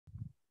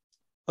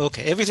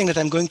Okay, everything that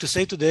I'm going to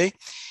say today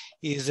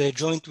is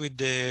joint with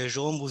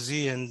Jerome,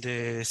 Buzzi, and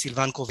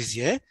Sylvain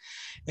Crovisier.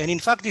 And in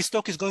fact, this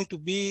talk is going to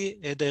be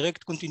a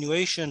direct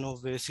continuation of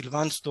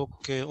Sylvain's talk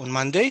on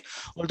Monday,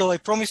 although I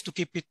promise to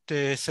keep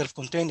it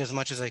self-contained as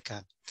much as I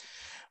can.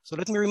 So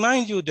let me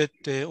remind you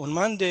that on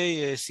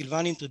Monday,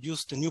 Sylvain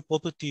introduced a new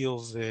property of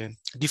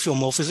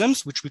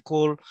diffeomorphisms, which we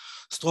call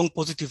strong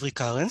positive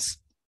recurrence.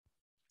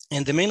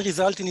 And the main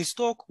result in his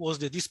talk was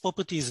that this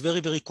property is very,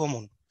 very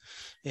common.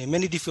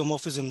 Many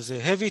diffeomorphisms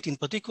have it. In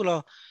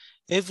particular,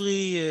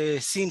 every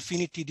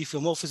C-infinity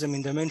diffeomorphism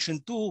in dimension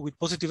 2 with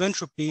positive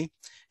entropy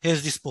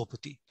has this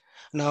property.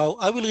 Now,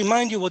 I will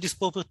remind you what this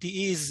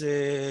property is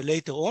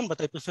later on,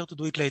 but I prefer to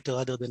do it later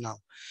rather than now.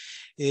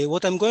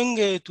 What I'm going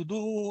to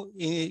do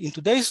in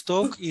today's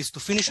talk is to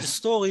finish the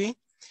story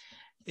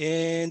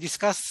and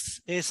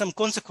discuss some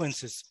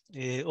consequences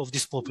of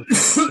this property.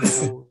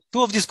 So,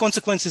 two of these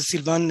consequences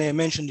Sylvain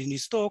mentioned in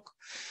his talk,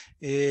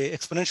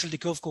 exponential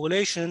decay of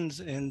correlations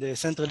and the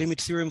central limit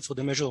theorem for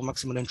the measure of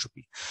maximal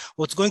entropy.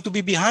 What's going to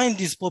be behind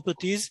these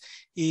properties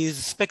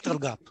is spectral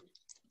gap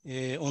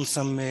on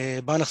some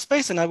Banach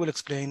space, and I will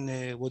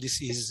explain what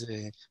this is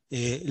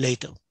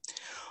later.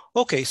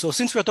 Okay, so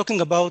since we're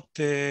talking about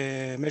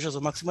measures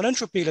of maximal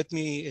entropy, let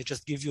me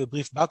just give you a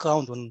brief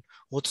background on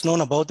what's known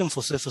about them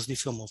for surface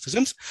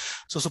diffeomorphisms.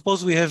 So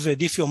suppose we have a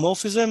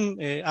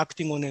diffeomorphism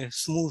acting on a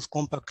smooth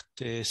compact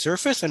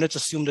surface, and let's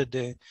assume that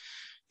the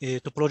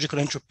topological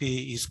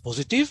entropy is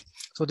positive.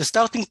 So the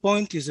starting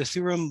point is a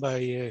theorem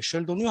by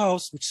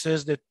Sheldon-Newhouse, which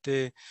says that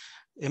a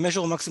measure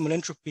of maximal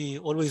entropy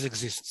always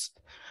exists.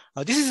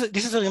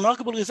 This is a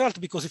remarkable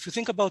result because if you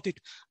think about it,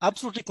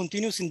 absolutely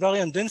continuous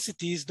invariant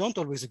densities don't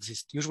always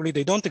exist. Usually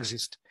they don't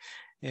exist.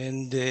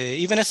 And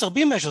even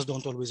SRB measures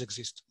don't always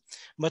exist.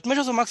 But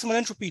measures of maximal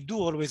entropy do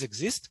always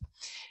exist.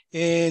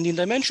 And in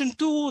dimension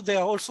 2, they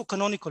are also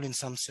canonical in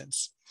some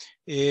sense.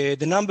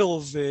 The number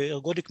of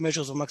ergodic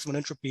measures of maximal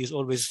entropy is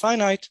always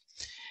finite.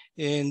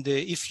 And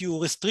if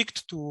you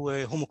restrict to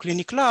a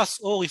homoclinic class,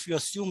 or if you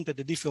assume that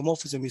the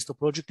diffeomorphism is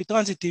topologically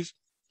transitive,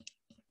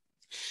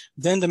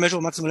 then the measure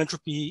of maximal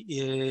entropy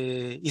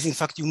is in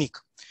fact unique.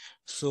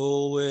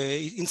 So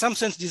in some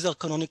sense, these are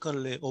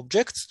canonical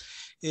objects.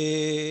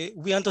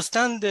 We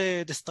understand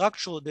the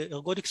structure, the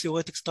ergodic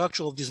theoretic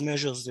structure of these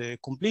measures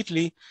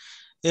completely.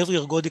 Every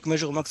ergodic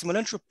measure of maximal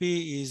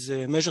entropy is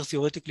a measure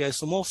theoretically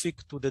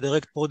isomorphic to the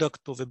direct product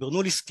of a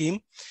Bernoulli scheme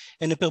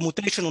and a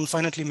permutation on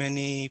finitely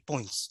many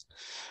points.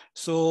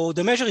 So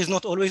the measure is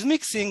not always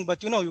mixing,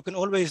 but you can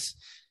always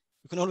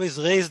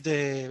raise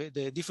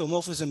the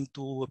diffeomorphism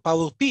to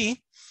power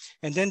p,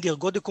 and then the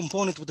ergodic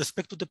component with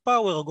respect to the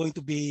power are going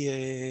to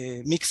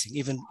be mixing,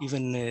 even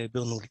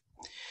Bernoulli.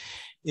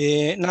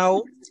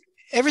 Now,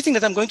 everything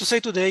that I'm going to say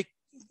today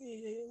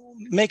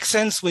makes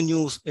sense when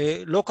you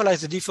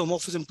localize the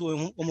diffeomorphism to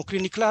a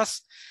homoclinic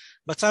class,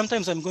 but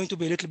sometimes I'm going to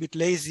be a little bit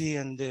lazy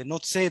and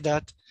not say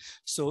that.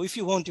 So if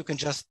you want, you can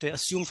just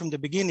assume from the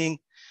beginning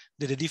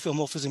that the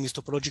diffeomorphism is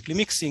topologically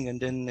mixing, and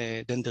then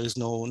there is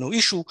no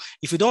issue.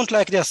 If you don't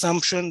like the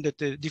assumption that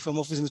the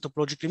diffeomorphism is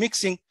topologically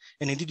mixing,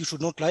 and indeed you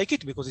should not like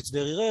it because it's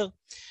very rare,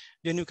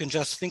 then you can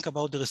just think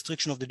about the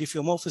restriction of the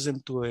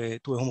diffeomorphism to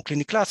a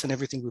homoclinic class, and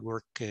everything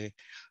will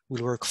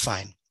work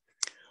fine.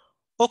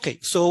 Okay,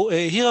 so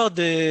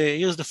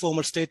here's the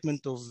formal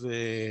statement of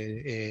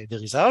the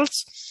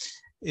results.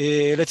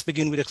 Let's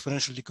begin with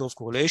exponential decay of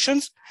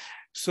correlations.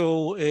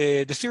 So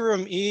the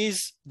theorem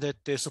is that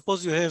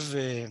suppose you have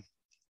a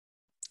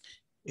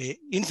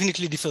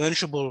infinitely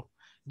differentiable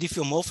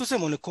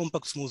diffeomorphism on a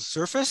compact smooth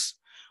surface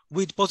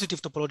with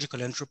positive topological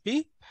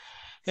entropy.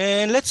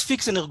 And let's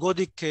fix an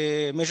ergodic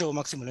measure of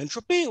maximal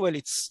entropy. Well,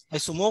 it's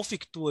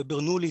isomorphic to a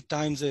Bernoulli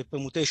times a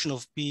permutation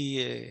of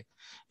p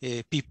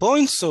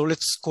points. So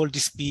let's call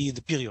this p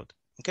the period,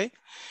 okay?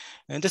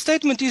 And the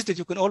statement is that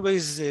you can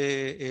always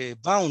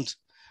bound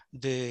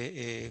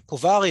the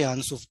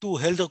covariance of two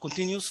Helder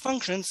continuous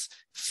functions,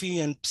 phi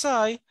and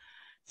psi,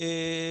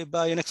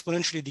 by an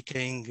exponentially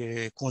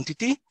decaying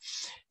quantity.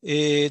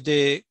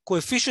 The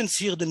coefficients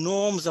here, the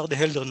norms, are the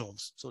Helder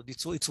norms. So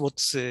it's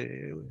what's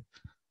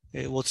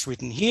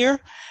written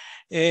here.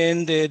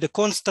 And the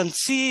constant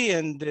c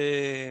and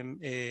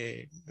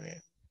the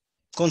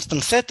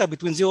constant theta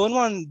between 0 and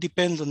 1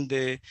 depend on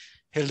the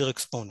Helder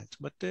exponent.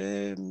 But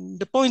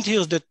the point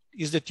here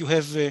is that you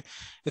have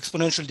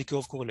exponential decay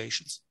of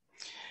correlations.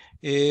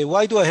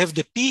 Why do I have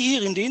the p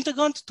here in the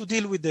integrand? To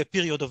deal with the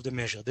period of the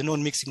measure, the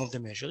non-mixing of the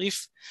measure.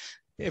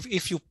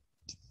 If you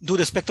do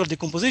the spectral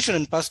decomposition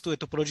and pass to a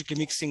topologically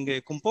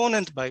mixing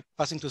component by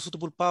passing to a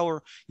suitable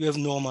power, you have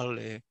normal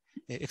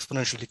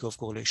exponential decay of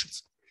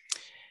correlations.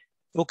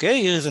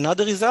 Okay, here is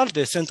another result,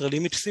 the central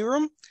limit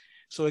theorem.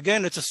 So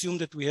again, let's assume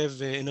that we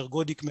have an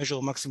ergodic measure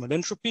of maximal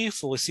entropy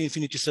for a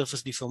C-infinity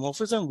surface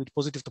diffeomorphism with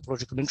positive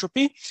topological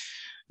entropy.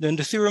 Then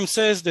the theorem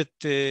says that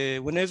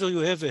whenever you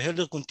have a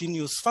Helder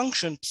continuous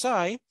function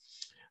psi,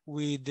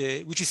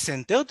 which is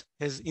centered,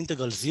 has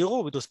integral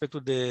 0 with respect to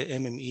the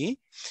MME.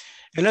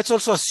 And let's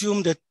also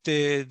assume that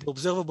the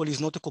observable is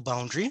not a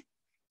coboundary,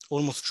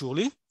 almost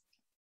surely.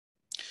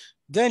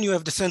 Then you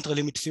have the central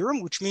limit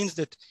theorem, which means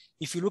that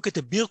if you look at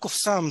the Birkhoff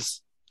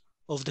sums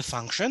of the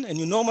function and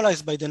you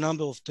normalize by the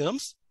number of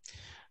terms,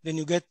 then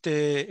you get,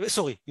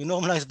 you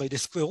normalize by the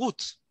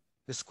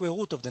square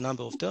root of the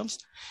number of terms.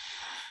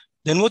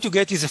 Then what you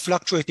get is a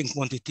fluctuating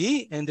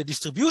quantity, and the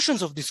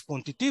distributions of this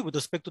quantity with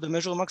respect to the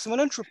measure of maximal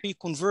entropy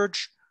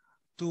converge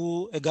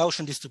to a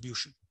Gaussian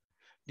distribution.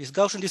 This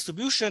Gaussian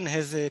distribution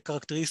has a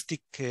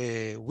characteristic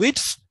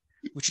width,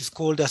 which is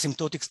called the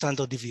asymptotic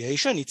standard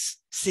deviation.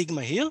 It's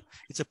sigma here.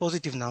 It's a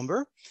positive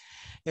number.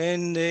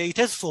 And it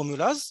has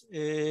formulas.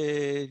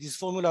 These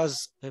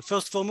formulas, the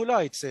first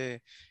formula,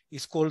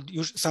 it's called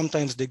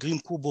sometimes the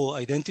Green-Kubo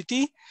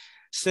identity,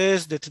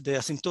 says that the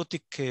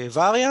asymptotic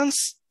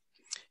variance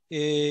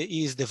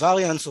is the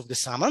variance of the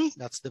summand,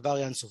 that's the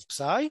variance of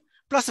psi,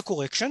 plus a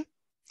correction.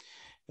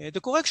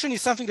 The correction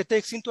is something that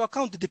takes into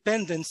account the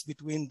dependence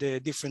between the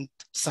different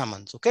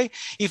summands, okay?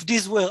 If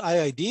these were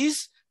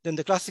IIDs, then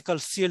the classical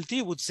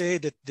CLT would say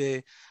that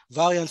the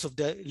variance of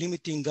the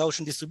limiting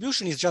Gaussian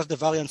distribution is just the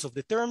variance of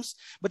the terms,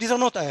 but these are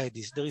not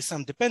IIDs. There is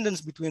some dependence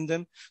between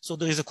them, so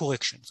there is a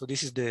correction. So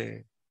this is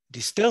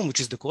this term, which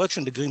is the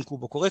correction, the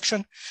Green-Kubo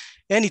correction,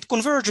 and it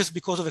converges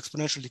because of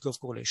exponential decay of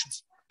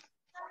correlations.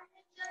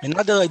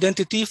 Another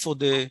identity for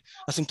the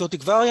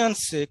asymptotic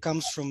variance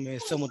comes from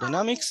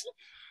thermodynamics.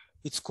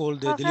 It's called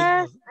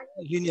the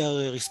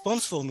linear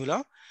response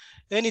formula,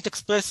 and it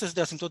expresses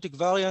the asymptotic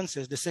variance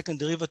as the second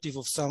derivative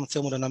of some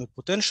thermodynamic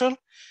potential.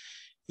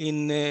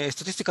 In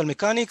statistical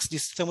mechanics,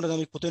 this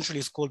thermodynamic potential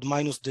is called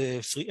minus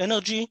the free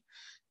energy.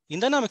 In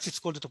dynamics, it's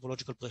called the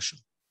topological pressure.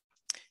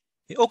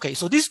 Okay,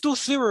 so these two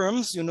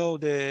theorems, you know,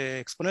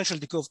 the exponential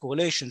decay of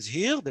correlations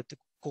here, that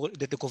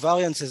the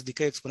covariances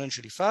decay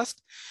exponentially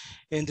fast,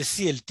 and the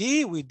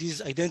CLT with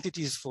these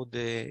identities for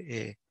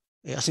the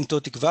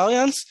asymptotic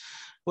variance.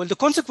 Well, the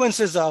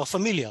consequences are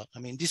familiar. I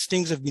mean, these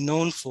things have been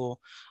known for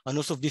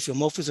annals of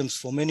diffeomorphisms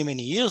for many,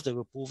 many years. They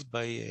were proved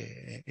by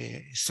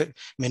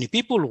many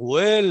people,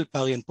 Rouel,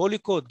 Parry and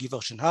Polycott,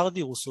 Giversh and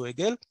Hardy,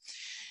 Rousseau-Hegel.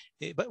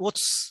 But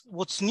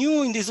what's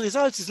new in these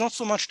results is not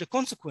so much the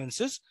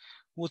consequences.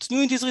 What's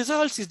new in these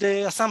results is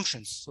the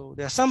assumptions. So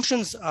the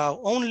assumptions are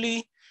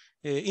only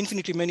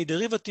infinitely many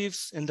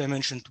derivatives in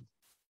dimension 2.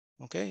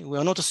 Okay, we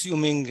are not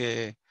assuming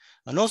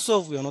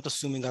Anosov, we are not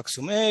assuming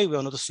axiom A, we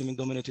are not assuming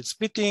dominated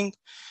splitting.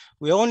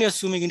 We are only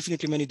assuming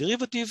infinitely many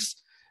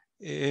derivatives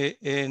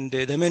in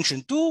the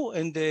dimension 2,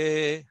 and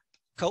the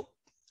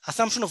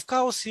assumption of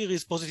chaos here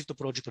is positive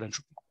topological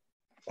entropy.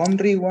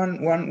 Omri,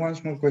 one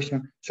small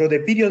question. So the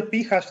period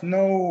P has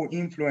no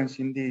influence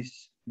in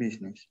this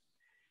business?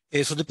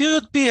 So the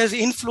period P has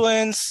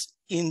influence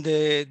in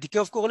the decay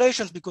of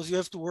correlations because you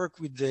have to work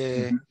with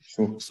the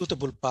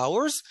suitable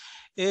powers.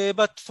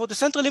 But for the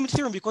central limit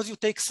theorem, because you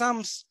take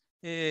sums,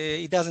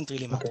 it doesn't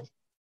really matter.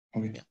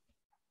 Okay.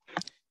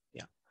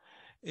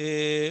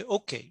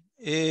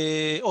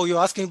 Okay. Oh,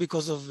 you're asking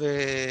because of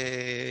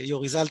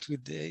your result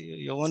with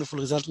your wonderful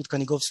result with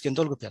Kanigovsky and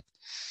Dolgopiat.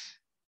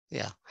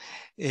 Yeah.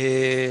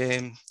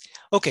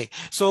 Okay.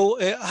 So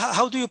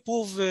how do you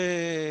prove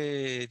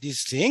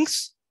these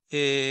things?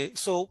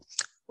 So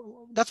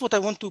that's what I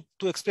want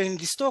to explain in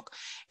this talk.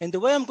 And the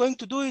way I'm going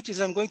to do it is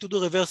I'm going to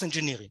do reverse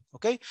engineering.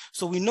 Okay.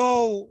 So we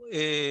know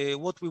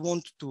what we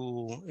want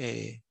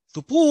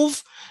to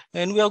prove,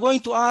 and we are going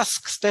to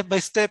ask step by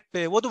step,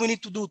 what do we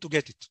need to do to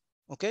get it?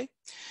 Okay.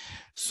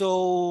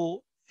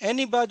 So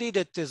anybody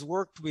that has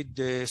worked with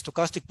the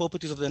stochastic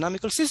properties of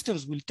dynamical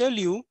systems will tell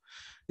you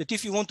that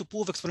if you want to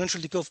prove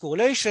exponential decay of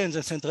correlations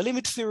and central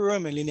limit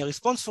theorem and linear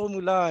response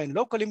formula and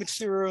local limit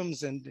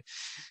theorems and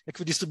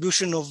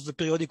equidistribution of the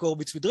periodic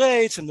orbits with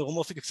rates and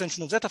neuromorphic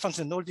extension of zeta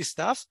functions and all this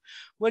stuff,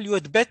 well, you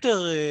had better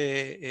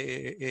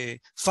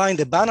find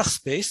a Banach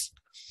space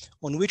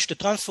on which the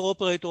transfer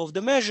operator of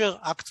the measure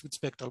acts with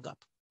spectral gap.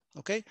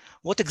 Okay,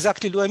 what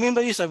exactly do I mean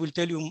by this? I will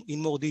tell you in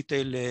more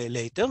detail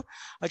later.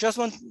 I just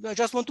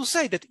want to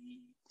say that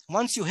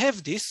once you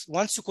have this,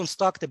 once you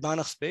construct a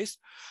Banach space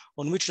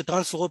on which the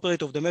transfer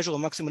operator of the measure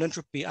of maximal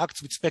entropy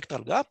acts with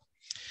spectral gap,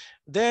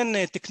 then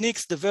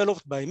techniques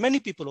developed by many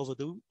people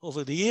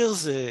over the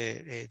years,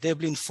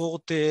 Deblin,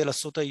 Forte,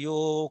 Lasota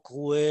York,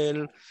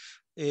 Rouel,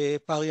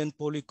 Parry and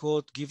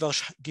Polycott,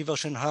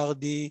 Giversh and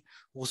Hardy,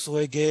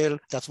 Rousseau-Hegel,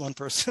 that's one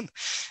person,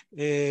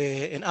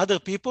 and other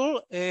people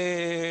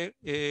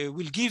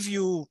will give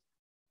you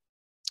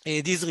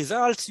these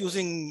results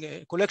using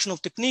a collection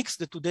of techniques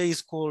that today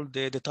is called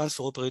the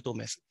transfer operator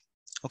method.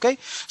 Okay,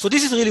 so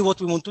this is really what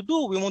we want to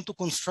do. We want to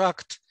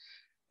construct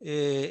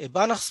a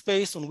Banach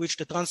space on which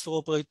the transfer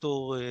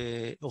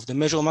operator of the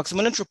measure of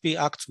maximal entropy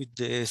acts with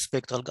the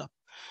spectral gap.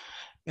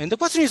 And the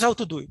question is how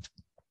to do it.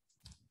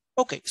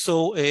 Okay,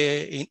 so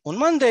on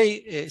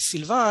Monday,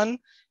 Sylvain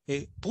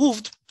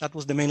proved, that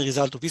was the main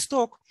result of his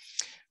talk,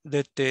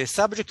 that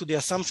subject to the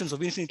assumptions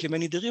of infinitely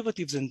many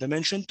derivatives in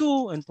dimension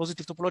 2 and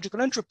positive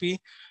topological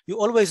entropy, you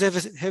always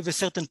have a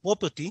certain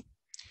property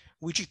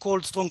which he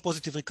called strong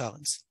positive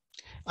recurrence.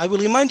 I will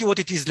remind you what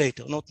it is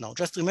later, not now.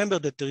 Just remember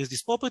that there is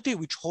this property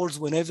which holds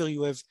whenever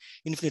you have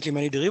infinitely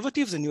many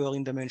derivatives and you are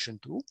in dimension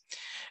 2.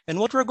 And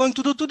what we're going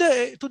to do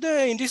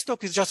today in this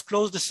talk is just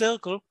close the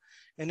circle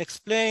and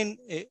explain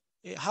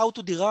how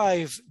to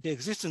derive the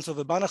existence of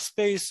a Banach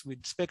space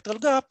with spectral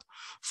gap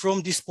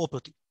from this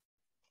property.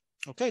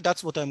 Okay,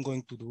 that's what I'm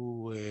going to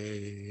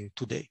do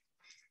today.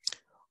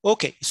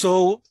 Okay,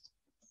 so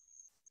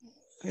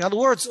in other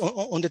words,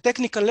 on the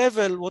technical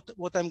level,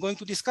 what I'm going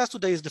to discuss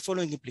today is the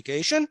following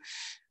implication.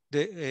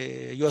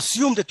 You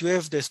assume that you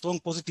have the strong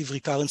positive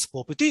recurrence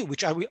property,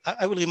 which I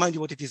will remind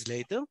you what it is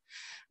later.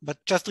 But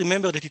just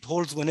remember that it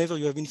holds whenever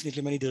you have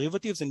infinitely many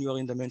derivatives and you are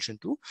in dimension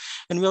 2.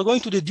 And we are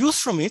going to deduce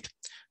from it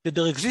that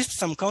there exists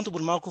some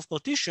countable Markov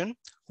partition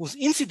whose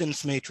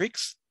incidence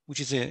matrix, which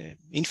is an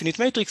infinite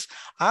matrix,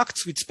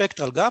 acts with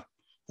spectral gap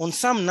on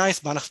some nice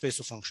Banach space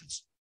of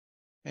functions.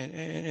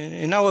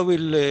 And now I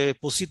will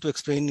proceed to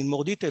explain in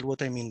more detail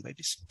what I mean by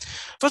this.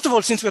 First of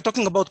all, since we're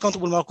talking about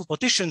countable Markov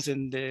partitions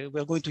and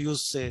we're going to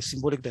use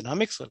symbolic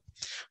dynamics, well,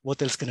 what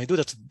else can I do?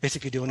 That's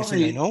basically the only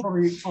thing I know.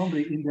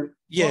 Only in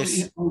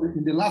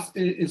the last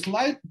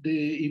slide,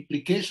 the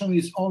implication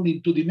is only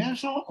in 2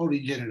 dimensions or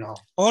in general?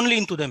 Only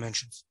in 2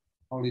 dimensions.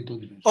 Only 2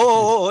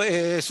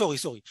 dimensions.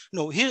 Sorry.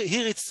 No,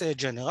 here it's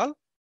general.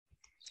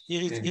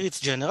 Here it's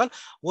general.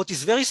 What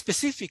is very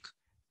specific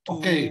to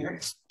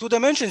 2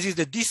 dimensions is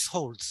that this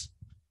holds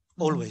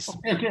always.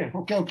 Okay.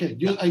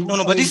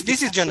 No, but this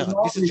is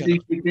general. This is general.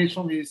 The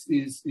implication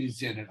is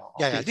general.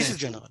 Yeah, this is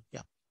general.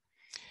 Yeah.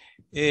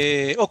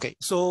 Okay,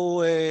 so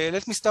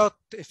let me start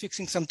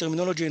fixing some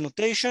terminology and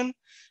notation.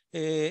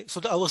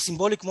 So our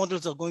symbolic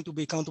models are going to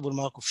be countable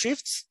Markov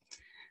shifts.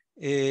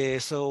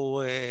 What's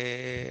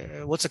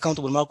a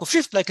countable Markov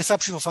shift? Like a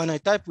subshift of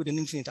finite type with an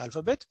infinite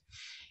alphabet.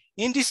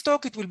 In this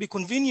talk, it will be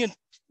convenient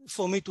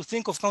for me to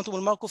think of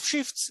countable Markov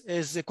shifts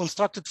as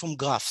constructed from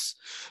graphs.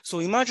 So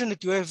imagine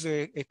that you have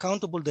a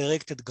countable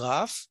directed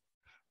graph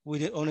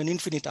on an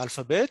infinite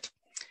alphabet.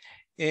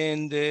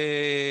 And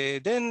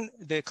then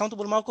the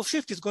countable Markov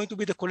shift is going to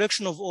be the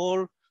collection of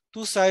all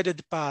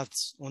 2-sided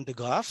paths on the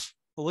graph.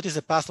 So what is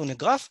a path on a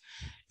graph?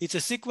 It's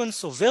a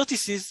sequence of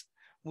vertices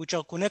which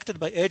are connected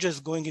by edges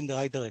going in the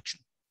right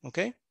direction.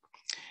 Okay?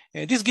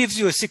 And this gives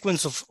you a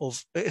sequence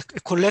of a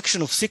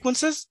collection of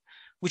sequences,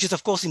 which is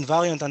of course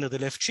invariant under the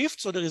left shift.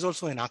 So there is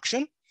also an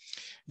action.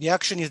 The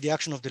action is the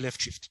action of the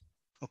left shift,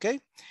 okay?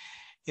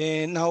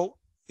 And now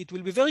it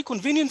will be very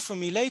convenient for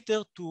me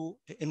later to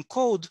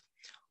encode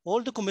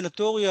all the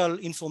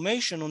combinatorial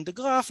information on the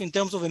graph in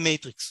terms of a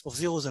matrix of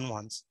zeros and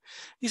ones.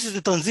 This is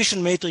the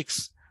transition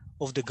matrix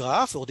of the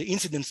graph or the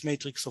incidence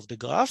matrix of the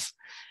graph.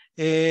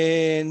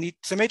 And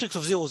it's a matrix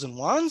of zeros and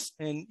ones,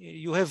 and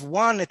you have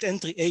 1 at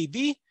entry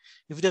AB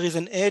if there is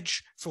an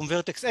edge from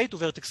vertex A to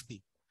vertex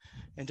B.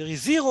 And there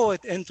is 0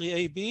 at entry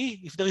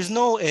AB if there is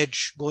no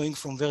edge going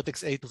from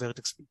vertex A to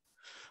vertex B.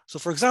 So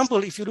for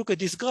example, if you look at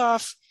this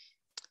graph,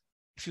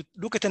 if you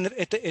look at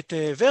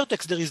a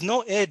vertex, there is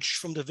no edge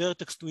from the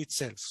vertex to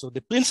itself. So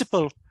the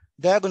principal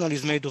diagonal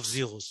is made of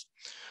zeros.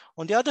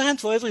 On the other hand,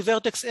 for every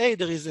vertex A,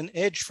 there is an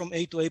edge from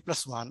A to A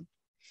plus 1,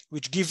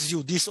 which gives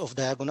you this of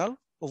diagonal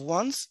of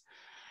ones.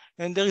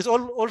 And there is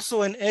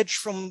also an edge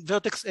from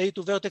vertex A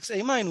to vertex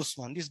A minus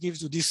 1. This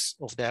gives you this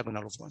of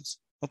diagonal of ones,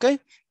 okay?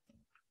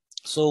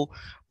 So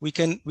we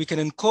can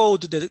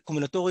encode the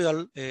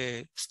combinatorial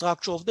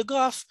structure of the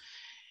graph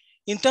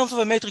in terms of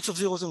a matrix of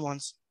zeros and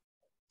ones.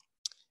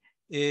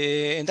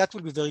 And that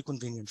will be very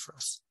convenient for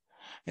us.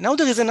 And now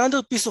there is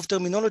another piece of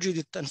terminology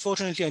that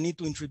unfortunately I need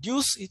to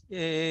introduce.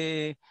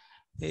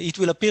 It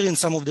will appear in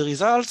some of the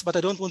results, but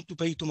I don't want to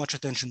pay too much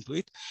attention to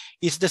it.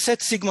 It's the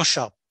set sigma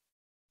sharp.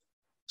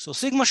 So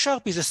sigma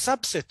sharp is a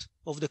subset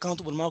of the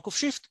countable Markov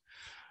shift,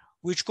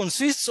 which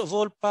consists of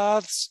all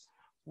paths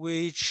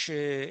which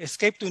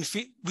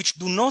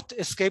do not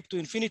escape to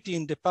infinity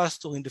in the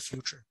past or in the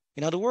future.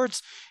 In other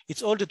words,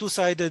 it's all the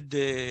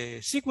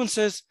 2-sided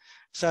sequences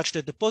such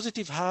that the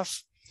positive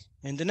half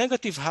and the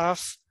negative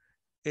half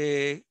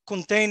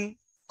contain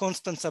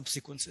constant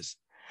subsequences.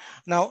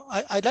 Now,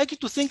 I'd like you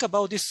to think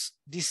about this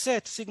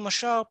set, sigma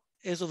sharp,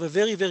 as of a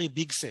very, very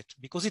big set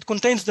because it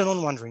contains the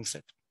non-wandering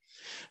set.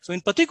 So in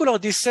particular,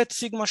 this set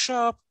sigma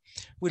sharp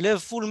will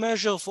have full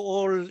measure for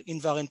all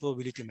invariant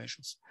probability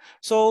measures.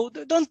 So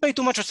don't pay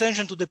too much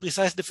attention to the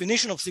precise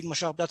definition of sigma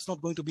sharp. That's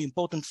not going to be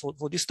important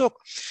for this talk.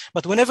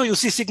 But whenever you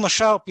see sigma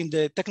sharp in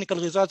the technical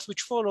results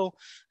which follow,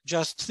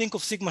 just think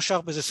of sigma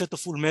sharp as a set of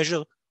full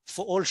measure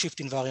for all shift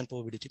invariant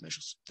probability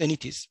measures. And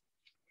it is.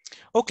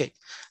 Okay,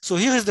 so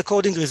here is the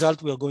coding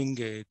result we are going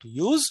to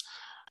use.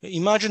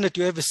 Imagine that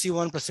you have a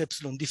C1 plus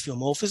epsilon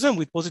diffeomorphism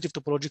with positive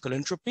topological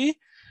entropy,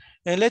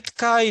 and let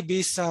chi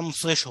be some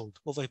threshold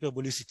of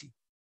hyperbolicity.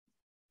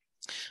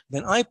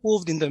 Then I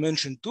proved in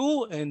dimension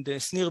 2, and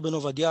Snir Ben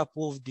Ovadia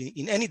proved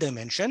in any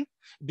dimension,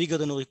 bigger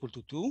than or equal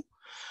to 2,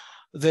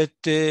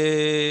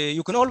 that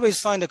you can always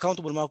find a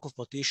countable Markov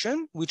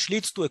partition, which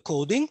leads to a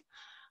coding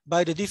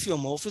by the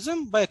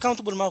diffeomorphism by a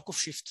countable Markov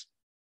shift.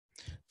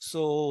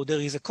 So there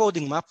is a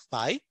coding map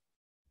pi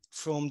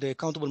from the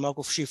countable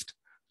Markov shift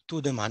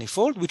to the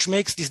manifold, which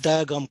makes this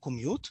diagram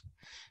commute.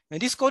 And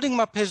this coding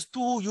map has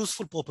two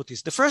useful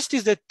properties. The first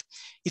is that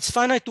it's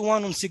finite to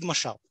 1 on sigma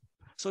sharp.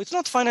 So it's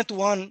not finite to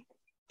 1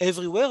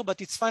 everywhere,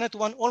 but it's finite to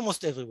 1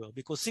 almost everywhere,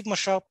 because sigma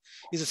sharp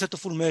is a set of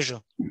full measure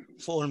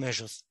for all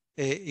measures,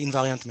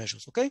 invariant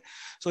measures, okay?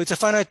 So it's a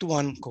finite to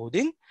 1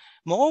 coding.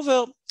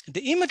 Moreover,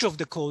 the image of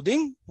the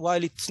coding,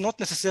 while it's not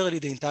necessarily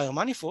the entire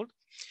manifold,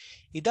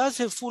 it does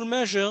have full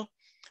measure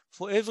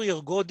for every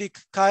ergodic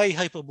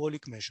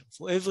chi-hyperbolic measure,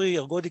 for every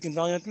ergodic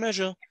invariant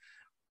measure,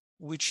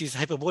 which is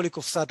hyperbolic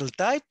of saddle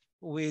type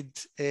with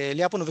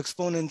Lyapunov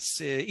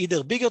exponents either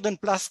bigger than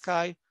plus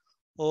chi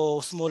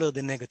or smaller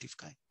than negative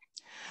chi.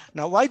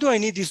 Now, why do I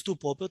need these two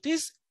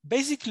properties?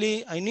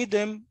 Basically, I need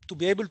them to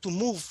be able to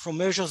move from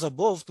measures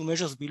above to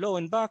measures below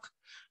and back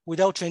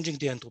without changing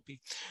the entropy.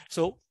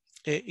 So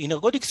in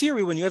ergodic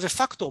theory, when you have a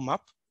factor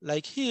map,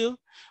 like here,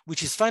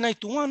 which is finite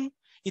to 1,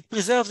 it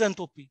preserves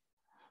entropy.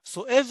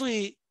 So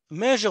every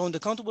measure on the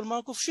countable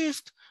Markov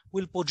shift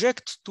will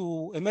project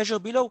to a measure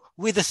below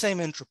with the same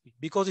entropy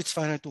because it's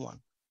finite to 1.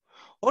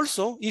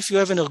 Also, if you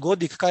have an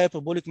ergodic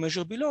chi-hyperbolic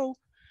measure below,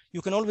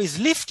 you can always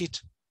lift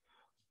it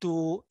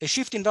to a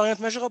shift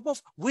invariant measure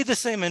above with the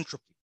same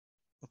entropy,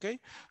 okay?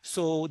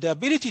 So the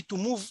ability to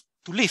move,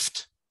 to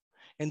lift,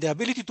 and the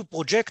ability to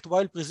project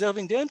while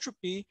preserving the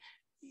entropy,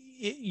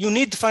 you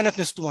need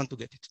finiteness to 1 to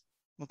get it,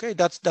 okay?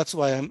 That's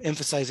why I'm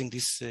emphasizing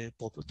this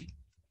property.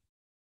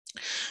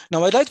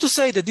 Now, I'd like to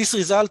say that this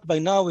result by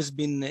now has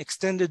been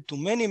extended to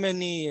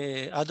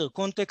many other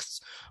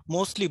contexts,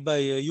 mostly by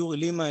Yuri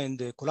Lima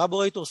and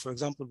collaborators, for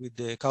example,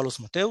 with Carlos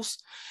Mateus.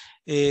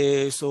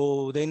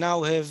 So they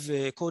now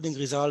have coding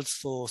results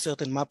for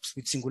certain maps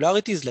with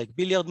singularities, like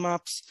billiard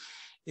maps,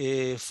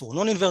 for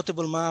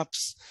non-invertible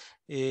maps,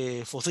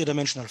 for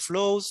three-dimensional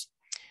flows.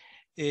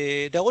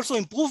 There are also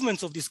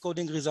improvements of these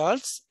coding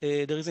results.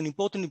 There is an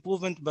important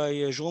improvement by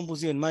Jerome,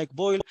 Buzzi, and Mike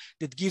Boyle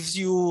that gives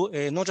you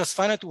not just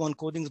finite to 1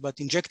 codings, but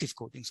injective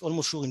codings,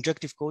 almost sure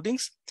injective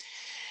codings.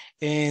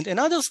 And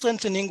another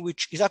strengthening,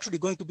 which is actually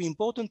going to be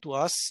important to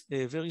us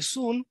very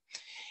soon,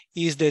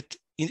 is that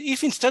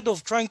if instead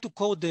of trying to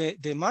code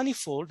the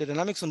manifold, the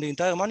dynamics on the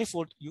entire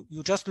manifold,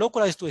 you just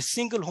localize to a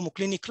single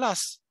homoclinic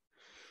class,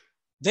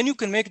 then you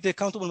can make the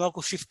countable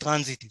Markov shift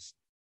transitive,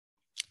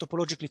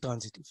 topologically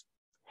transitive.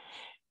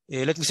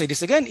 Let me say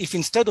this again. If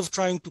instead of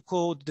trying to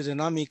code the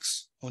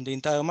dynamics on the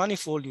entire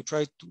manifold, you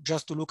try to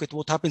just to look at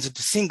what happens at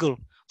the single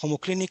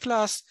homoclinic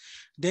class,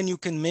 then you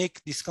can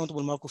make this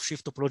countable Markov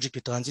shift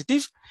topologically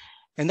transitive.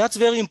 And that's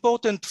very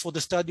important for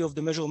the study of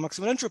the measure of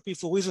maximal entropy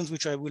for reasons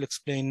which I will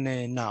explain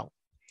now.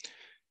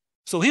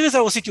 So here is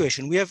our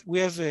situation. We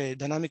have a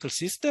dynamical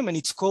system and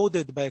it's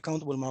coded by a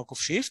countable Markov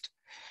shift.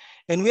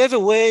 And we have a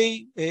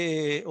way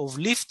of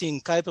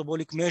lifting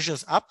chi-hyperbolic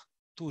measures up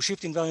to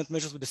shift invariant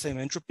measures with the same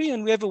entropy,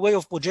 and we have a way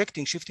of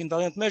projecting shift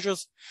invariant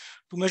measures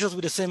to measures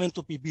with the same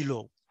entropy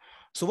below.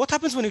 So what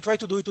happens when you try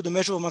to do it to the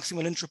measure of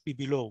maximal entropy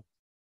below?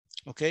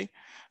 Okay,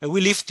 we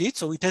lift it,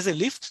 so it has a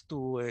lift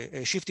to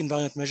a shift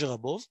invariant measure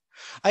above.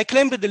 I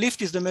claim that the lift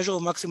is the measure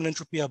of maximal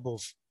entropy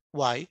above.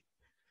 Why?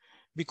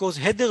 Because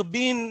had there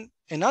been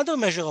another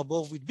measure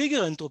above with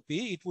bigger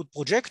entropy, it would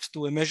project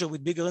to a measure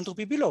with bigger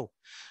entropy below.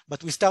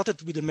 But we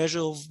started with a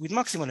measure with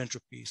maximal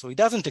entropy, so it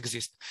doesn't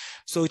exist.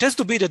 So it has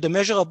to be that the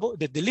measure above,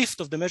 that the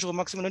lift of the measure of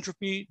maximal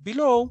entropy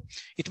below,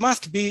 it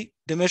must be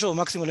the measure of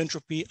maximal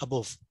entropy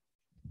above.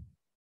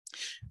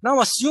 Now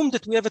assume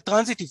that we have a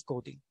transitive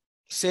coding.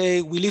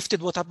 Say we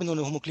lifted what happened on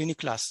a homoclinic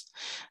class.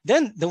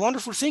 Then the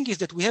wonderful thing is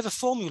that we have a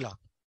formula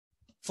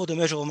for the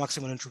measure of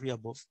maximal entropy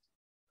above.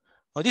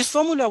 Now, this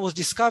formula was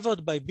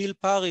discovered by Bill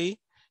Parry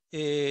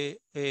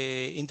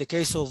in the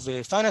case of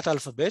finite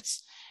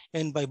alphabets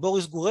and by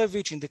Boris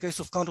Gurevich in the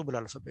case of countable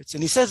alphabets.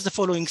 And he says the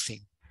following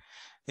thing,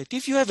 that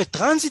if you have a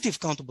transitive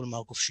countable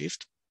Markov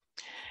shift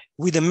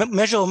with a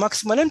measure of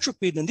maximal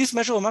entropy, then this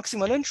measure of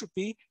maximal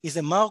entropy is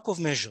a Markov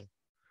measure.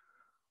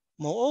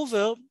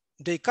 Moreover,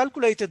 they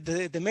calculated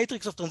the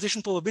matrix of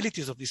transition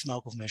probabilities of this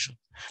Markov measure.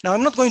 Now,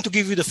 I'm not going to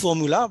give you the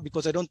formula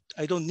because I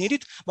don't need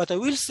it, but I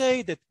will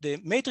say that the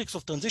matrix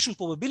of transition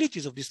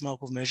probabilities of this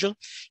Markov measure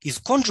is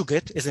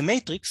conjugate as a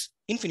matrix,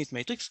 infinite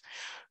matrix,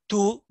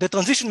 to the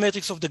transition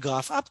matrix of the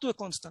graph up to a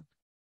constant,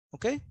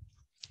 okay?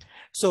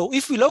 So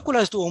if we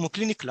localize to a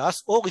homoclinic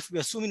class, or if we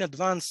assume in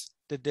advance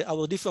that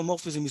our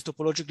diffeomorphism is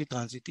topologically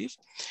transitive,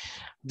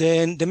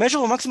 then the measure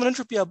of maximal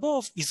entropy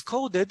above is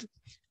coded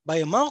by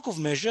a Markov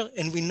measure,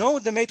 and we know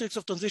the matrix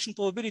of transition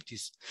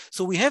probabilities.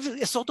 So we have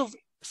a sort of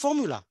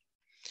formula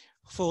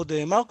for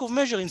the Markov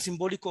measure in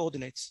symbolic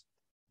coordinates,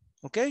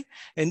 okay?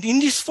 And in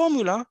this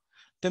formula,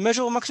 the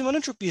measure of maximal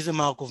entropy is a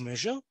Markov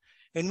measure,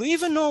 and we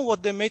even know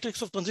what the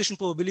matrix of transition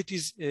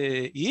probabilities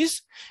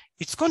is.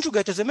 It's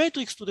conjugate as a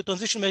matrix to the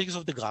transition matrix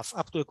of the graph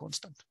up to a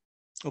constant,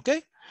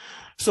 okay?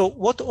 So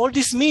what all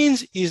this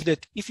means is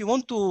that if you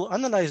want to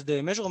analyze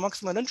the measure of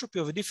maximal entropy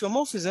of a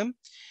diffeomorphism,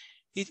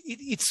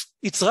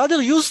 it's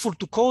rather useful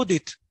to code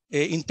it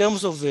in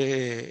terms of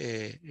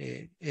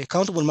a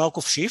countable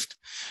Markov shift,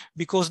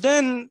 because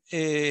then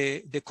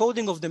the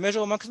coding of the measure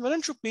of maximal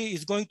entropy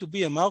is going to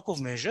be a Markov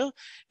measure,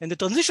 and the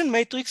transition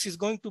matrix is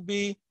going to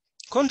be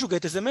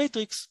conjugate as a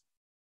matrix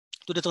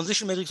to the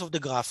transition matrix of the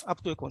graph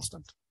up to a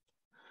constant.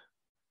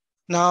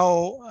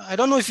 Now, I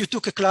don't know if you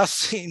took a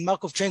class in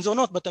Markov chains or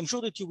not, but I'm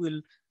sure that you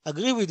will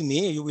agree with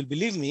me, you will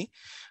believe me,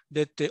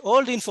 that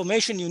all the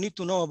information you need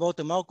to know about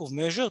a Markov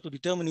measure to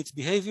determine its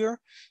behavior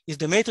is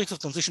the matrix of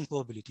transition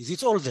probabilities.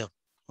 It's all there,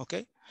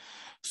 okay?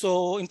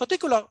 So in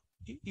particular,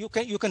 you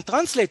can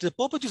translate the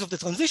properties of the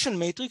transition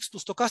matrix to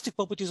stochastic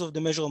properties of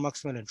the measure of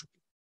maximal entropy,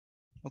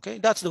 okay?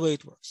 That's the way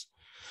it works.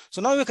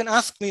 So now you can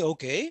ask me,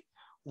 okay,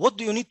 what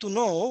do you need to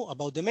know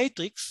about the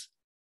matrix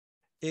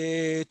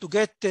to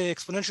get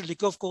exponential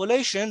decay of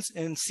correlations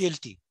and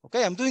CLT?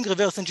 Okay, I'm doing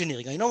reverse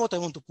engineering. I know what I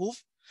want to prove.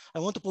 I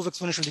want to prove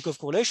exponential decay of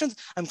correlations.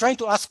 I'm trying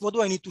to ask, what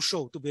do I need to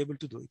show to be able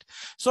to do it?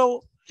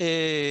 So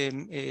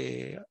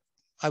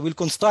I will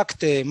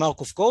construct a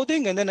Markov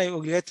coding, and then I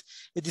will get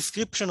a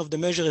description of the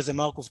measure as a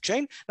Markov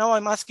chain. Now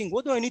I'm asking,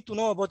 what do I need to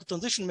know about the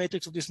transition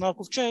matrix of this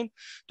Markov chain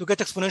to get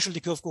exponential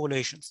decay of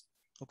correlations?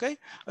 Okay,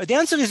 the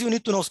answer is you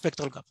need to know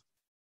spectral gap.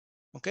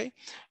 Okay,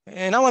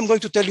 and now I'm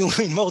going to tell you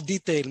in more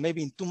detail,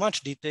 maybe in too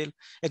much detail,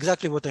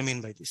 exactly what I mean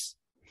by this.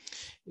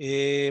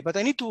 But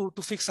I need to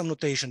fix some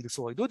notation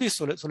before I do this,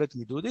 so let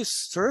me do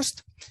this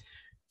first.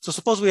 So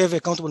suppose we have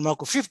a countable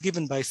Markov shift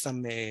given by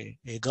some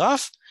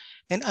graph,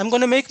 and I'm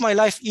going to make my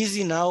life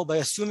easy now by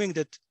assuming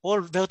that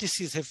all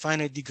vertices have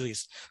finite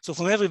degrees. So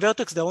from every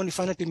vertex, there are only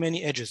finitely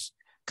many edges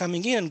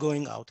coming in and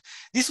going out.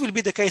 This will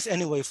be the case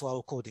anyway for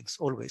our codings,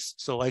 always.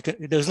 So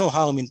there's no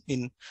harm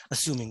in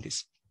assuming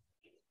this.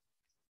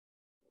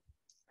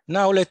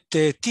 Now let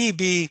T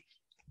be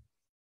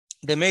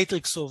the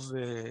matrix of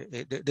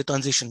the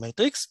transition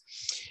matrix.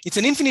 It's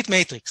an infinite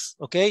matrix,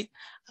 okay?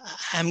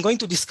 I'm going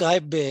to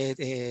describe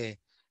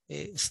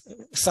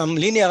some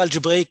linear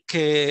algebraic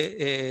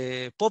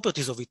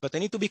properties of it, but I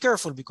need to be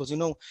careful because, you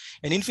know,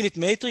 an infinite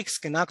matrix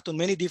can act on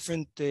many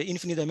different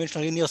infinite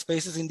dimensional linear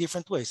spaces in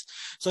different ways.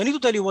 So I need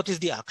to tell you what is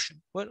the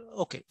action. Well,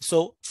 okay,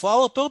 so for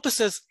our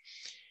purposes,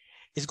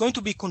 it's going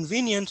to be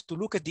convenient to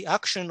look at the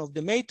action of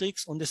the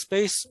matrix on the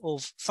space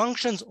of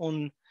functions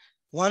on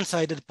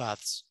one-sided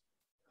paths.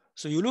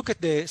 So you look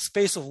at the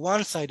space of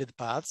one-sided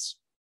paths,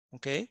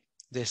 okay,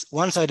 this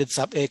one-sided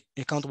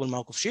countable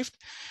Markov shift,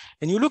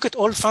 and you look at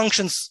all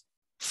functions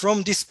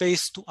from this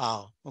space to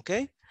R,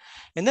 okay?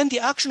 And then the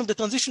action of the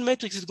transition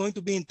matrix is going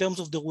to be in terms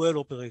of the Ruel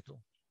operator.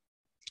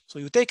 So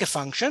you take a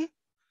function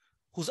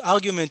whose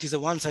argument is a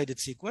one-sided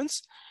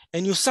sequence,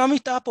 and you sum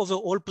it up over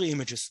all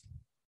preimages.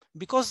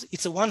 Because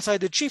it's a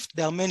one-sided shift,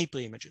 there are many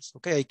preimages.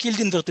 Okay, I killed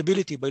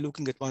invertibility by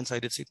looking at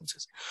one-sided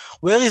sequences.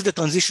 Where is the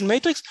transition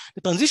matrix?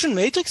 The transition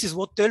matrix is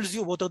what tells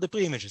you what are the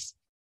preimages.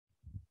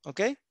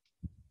 Okay.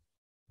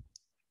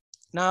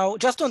 Now,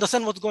 just to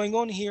understand what's going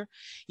on here,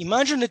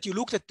 imagine that you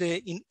looked at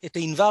the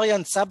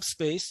invariant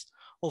subspace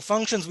of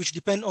functions which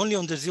depend only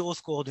on the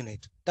zeroth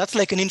coordinate. That's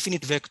like an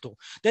infinite vector.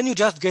 Then you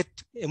just get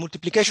a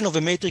multiplication of a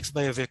matrix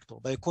by a vector,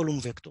 by a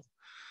column vector.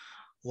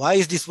 Why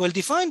is this well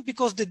defined?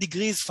 Because the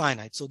degree is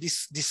finite. So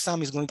this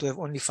sum is going to have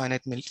only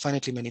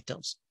finitely many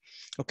terms.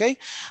 Okay,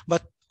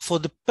 but for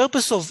the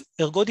purpose of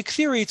ergodic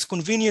theory, it's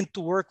convenient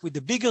to work with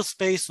the bigger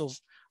space of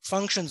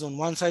functions on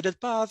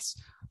one-sided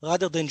paths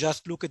rather than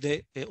just look at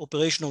the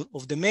operation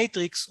of the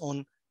matrix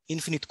on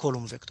infinite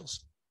column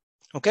vectors.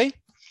 Okay,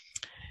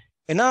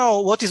 and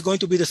now what is going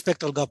to be the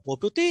spectral gap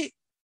property?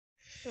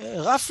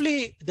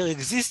 Roughly, there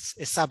exists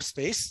a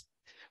subspace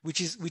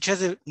which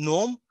has a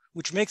norm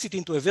which makes it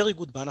into a very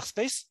good Banach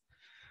space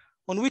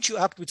on which you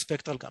act with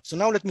spectral gap. So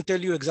now let me tell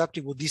you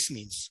exactly what this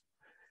means.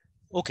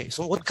 Okay,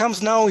 so what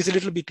comes now is a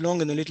little bit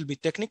long and a little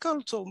bit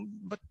technical,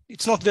 but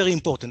it's not very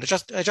important.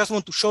 I just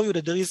want to show you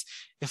that there is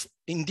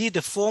indeed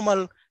a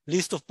formal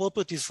list of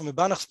properties from a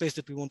Banach space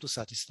that we want to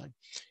satisfy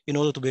in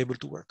order to be able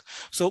to work.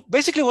 So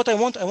basically what I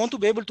want to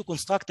be able to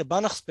construct a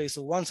Banach space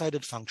of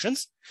one-sided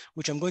functions,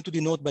 which I'm going to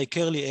denote by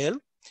curly L.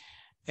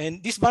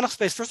 And this Banach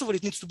space, first of all,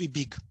 it needs to be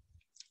big.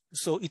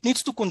 So it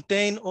needs to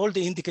contain all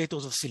the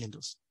indicators of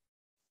cylinders.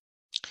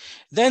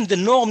 Then the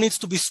norm needs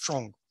to be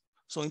strong.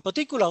 So in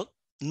particular,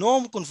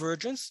 norm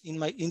convergence in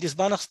this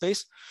Banach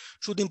space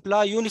should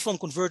imply uniform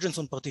convergence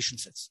on partition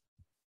sets,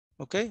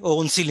 okay, or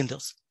on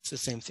cylinders. It's the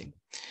same thing.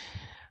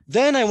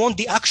 Then I want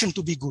the action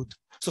to be good.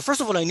 So first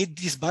of all, I need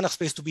this Banach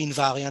space to be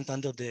invariant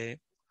under the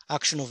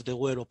action of the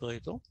Ruel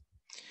operator.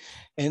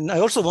 And I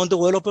also want the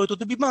Ruel operator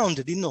to be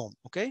bounded in norm,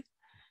 okay?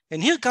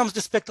 And here comes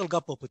the spectral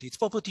gap property. It's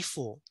property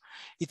 4.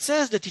 It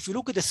says that if you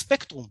look at the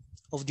spectrum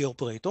of the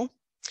operator,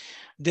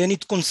 then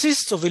it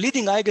consists of a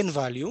leading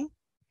eigenvalue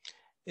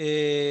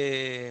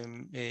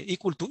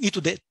equal to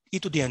e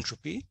to the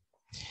entropy.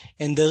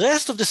 And the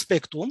rest of the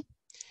spectrum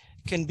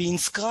can be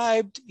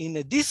inscribed in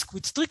a disk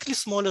with strictly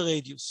smaller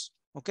radius,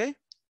 okay?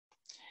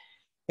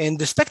 And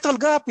the spectral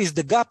gap is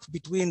the gap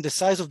between the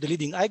size of the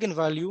leading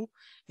eigenvalue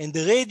and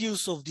the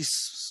radius of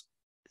this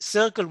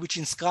circle which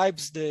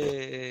inscribes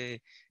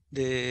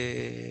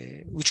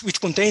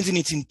which contains in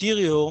its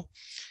interior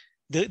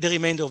the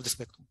remainder of the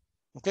spectrum.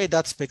 Okay,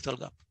 that's spectral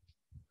gap.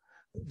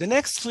 The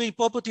next three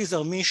properties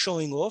are me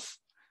showing off.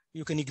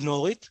 You can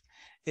ignore it.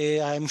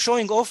 I'm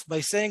showing off by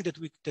saying that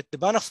the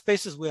Banach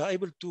spaces we are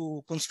able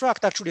to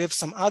construct actually have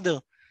some other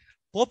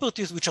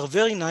properties which are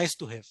very nice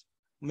to have,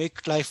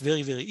 make life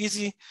very, very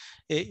easy.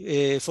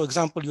 For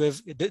example, you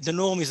have the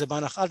norm is a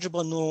Banach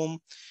algebra norm,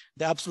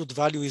 the absolute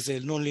value is a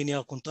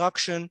nonlinear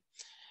contraction,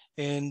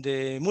 and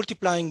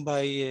multiplying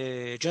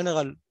by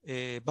general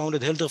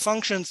bounded Helder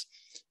functions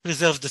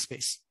preserves the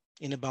space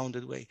in a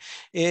bounded way.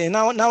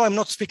 Now I'm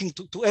not speaking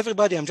to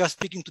everybody, I'm just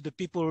speaking to the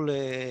people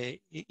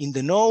in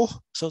the know,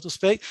 so to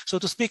speak.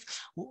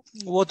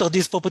 What are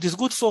these properties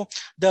good for?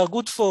 They are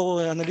good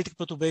for analytic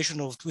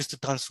perturbation of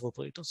twisted transfer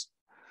operators.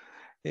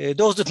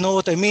 Those that know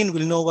what I mean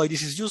will know why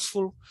this is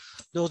useful.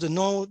 Those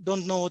that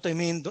don't know what I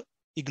mean,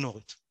 ignore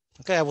it.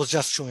 Okay, I was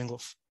just showing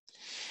off.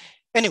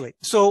 Anyway,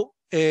 so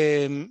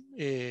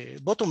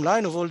bottom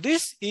line of all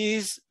this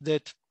is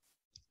that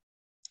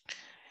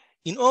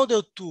in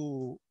order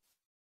to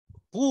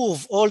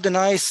prove all the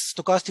nice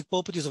stochastic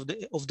properties of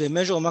the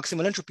measure of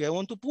maximal entropy I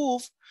want to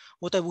prove,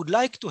 what I would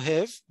like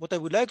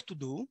to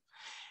do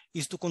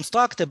is to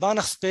construct a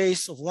Banach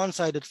space of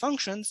one-sided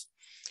functions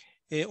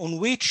on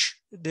which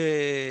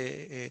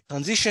the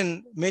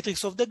transition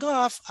matrix of the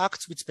graph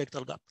acts with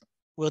spectral gap,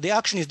 where the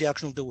action is the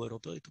action of the word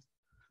operator.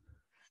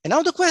 And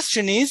now the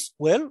question is,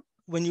 well,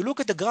 when you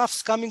look at the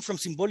graphs coming from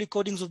symbolic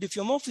codings of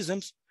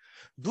diffeomorphisms,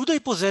 do they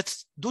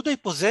possess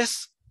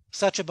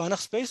such a Banach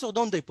space or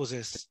don't they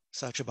possess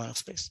such a Banach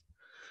space?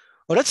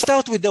 Well, let's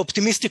start with the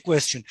optimistic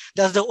question.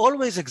 Does there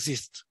always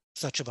exist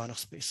such a Banach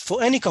space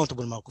for any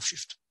countable Markov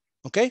shift?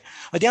 Okay,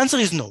 the answer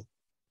is no.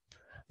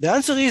 The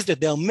answer is that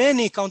there are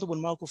many countable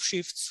Markov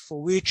shifts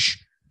for which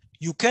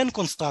you can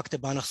construct a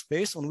Banach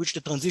space on which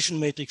the transition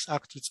matrix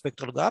acts with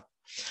spectral gap.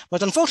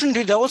 But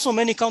unfortunately, there are also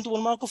many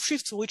countable Markov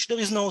shifts for which there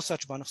is no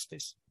such Banach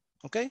space.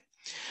 Okay,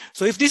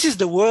 so if this is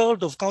the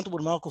world of countable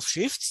Markov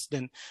shifts,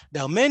 then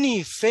there are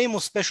many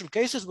famous special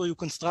cases where you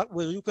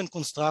can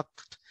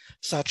construct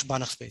such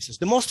Banach spaces.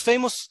 The most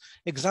famous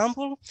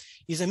example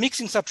is a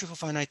mixing subshift of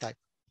finite type.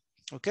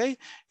 Okay,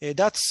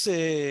 that's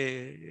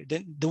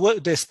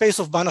the space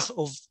of Banach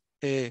of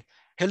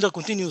Helder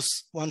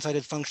continuous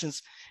one-sided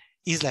functions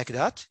is like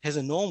that, has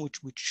a norm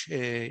which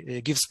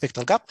gives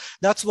spectral gap.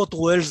 That's what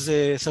Rouel's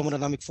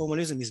thermodynamic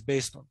formalism is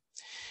based on.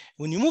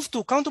 When you move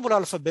to countable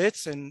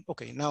alphabets, and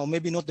okay, now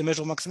maybe not the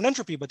measure of maximal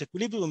entropy, but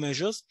equilibrium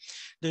measures,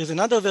 there is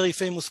another very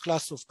famous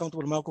class of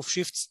countable Markov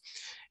shifts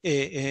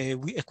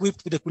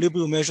equipped with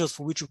equilibrium measures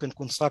for which you can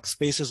construct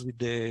spaces with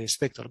the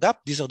spectral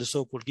gap. These are the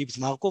so-called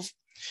Gibbs-Markov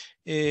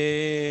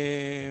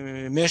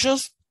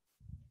measures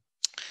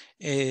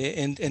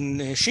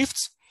and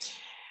shifts.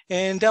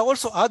 And there are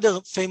also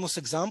other famous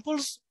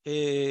examples.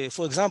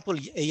 For example,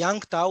 a Young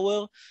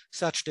tower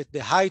such that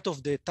the height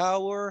of the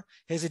tower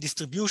has a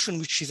distribution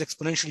which is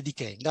exponentially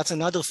decaying. That's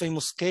another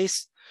famous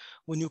case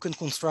when you can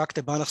construct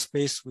a Banach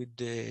space with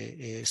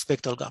the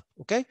spectral gap,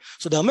 okay?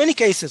 So there are many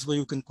cases where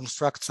you can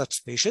construct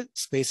such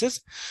spaces,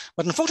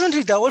 but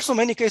unfortunately there are also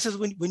many cases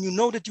when you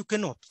know that you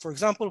cannot. For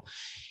example,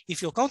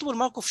 if your countable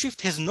Markov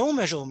shift has no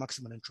measure of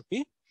maximal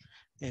entropy,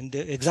 and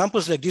the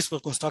examples like this were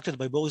constructed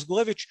by Boris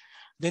Gurevich,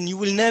 then you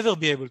will never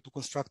be able to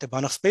construct a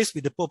Banach space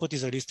with the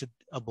properties I listed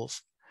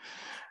above.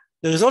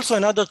 There is also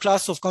another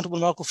class of countable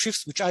Markov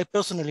shifts, which I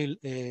personally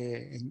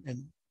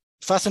am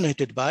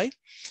fascinated by.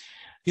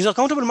 These are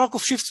countable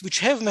Markov shifts which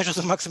have measures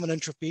of maximal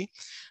entropy,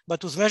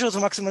 but whose measures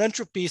of maximal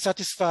entropy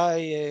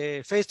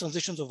satisfy phase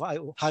transitions of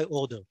high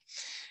order.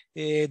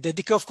 The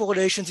decay of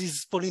correlations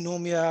is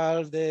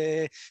polynomial,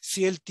 the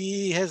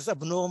CLT has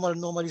abnormal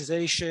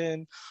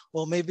normalization,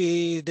 or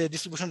maybe the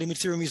distribution limit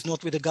theorem is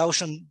not with a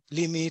Gaussian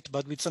limit,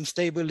 but with some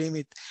stable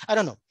limit. I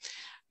don't know.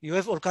 You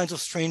have all kinds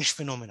of strange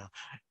phenomena.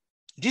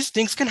 These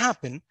things can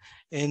happen,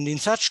 and in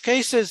such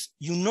cases,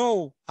 you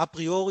know a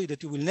priori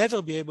that you will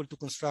never be able to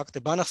construct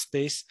a Banach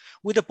space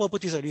with the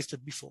properties I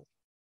listed before.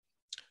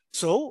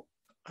 So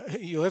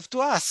you have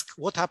to ask,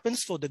 what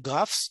happens for the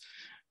graphs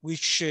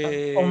which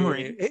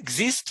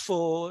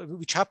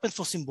which happen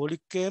for symbolic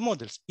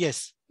models?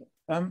 Yes.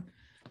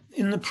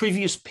 In the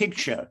previous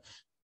picture,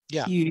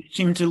 yeah, you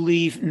seem to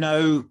leave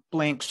no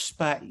blank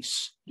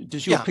space.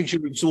 Does your picture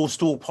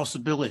exhaust all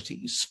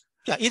possibilities?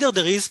 Yeah, either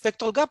there is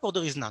spectral gap or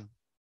there is none.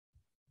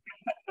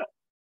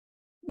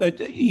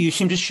 But you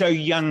seem to show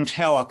Young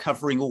tower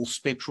covering all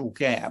spectral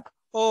gap.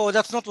 Oh,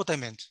 that's not what I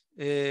meant.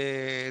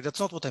 That's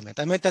not what I meant.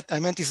 I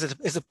meant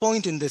is a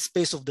point in the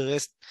space of the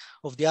rest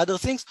of the other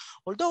things.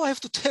 Although I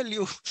have to tell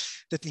you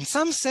that in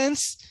some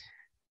sense,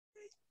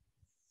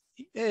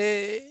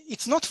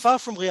 it's not far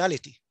from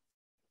reality.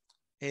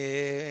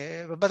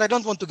 But I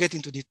don't want to get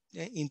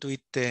into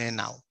it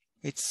now.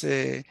 It's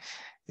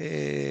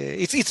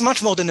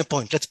much more than a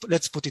point.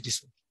 Let's put it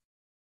this way.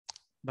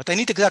 But I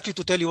need exactly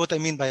to tell you what I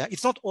mean by it.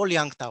 It's not all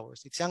Young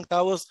towers. It's Young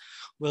towers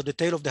where the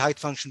tail of the height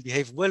function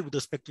behaves well with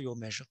respect to your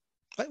measure.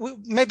 But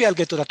maybe I'll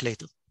get to that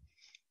later.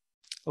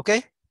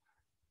 Okay?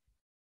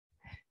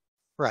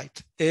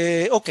 Right.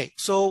 Okay,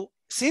 so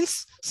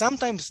since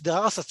sometimes there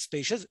are such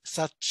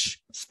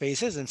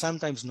spaces and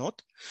sometimes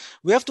not,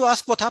 we have to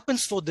ask what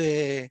happens for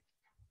the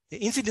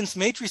incidence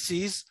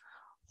matrices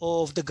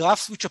of the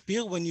graphs which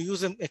appear when you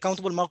use a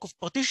countable Markov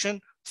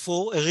partition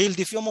for a real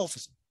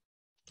diffeomorphism.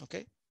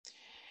 Okay,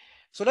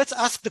 so let's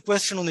ask the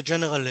question on a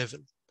general level.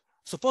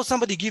 Suppose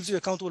somebody gives you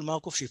a countable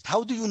Markov shift.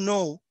 How do you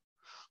know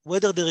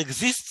whether there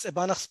exists a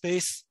Banach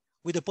space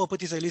with the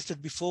properties I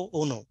listed before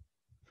or no?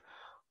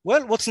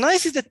 Well, what's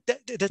nice is that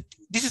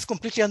this is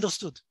completely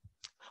understood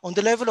on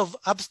the level of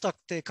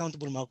abstract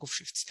countable Markov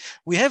shifts.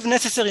 We have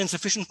necessary and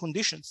sufficient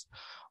conditions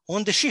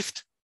on the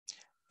shift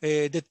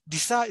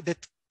that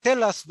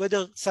tell us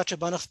whether such a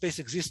Banach space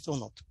exists or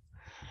not.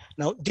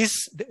 Now,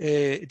 these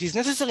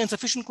necessary and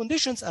sufficient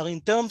conditions are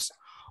in terms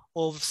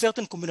of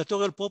certain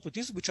combinatorial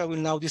properties, which I will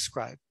now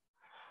describe.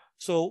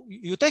 So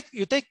you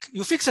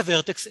fix a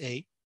vertex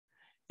A,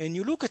 and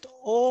you look at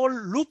all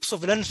loops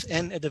of length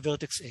n at the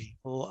vertex A,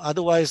 or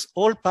otherwise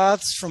all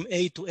paths from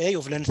A to A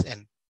of length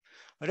n.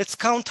 Let's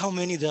count how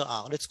many there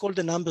are. Let's call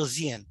the number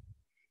Zn.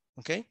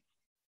 Okay.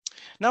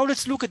 Now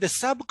let's look at the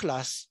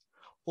subclass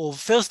of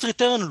first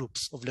return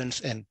loops of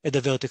length n at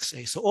the vertex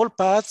A. So all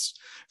paths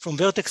from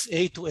vertex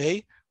A to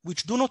A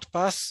which do not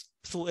pass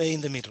through A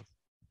in the middle.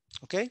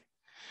 Okay.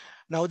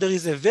 Now there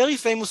is a very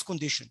famous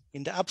condition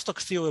in the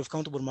abstract theory of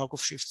countable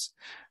Markov shifts,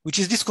 which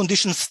is this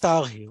condition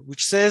star here,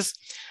 which says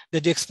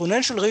that the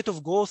exponential rate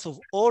of growth of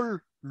all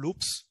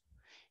loops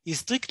is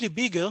strictly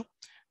bigger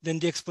than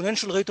the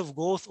exponential rate of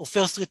growth of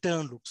first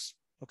return loops.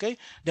 Okay,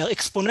 there are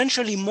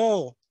exponentially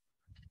more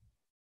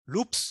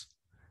loops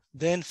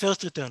than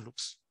first return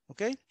loops.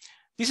 Okay,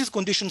 this is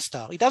condition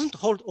star. It doesn't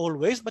hold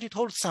always, but it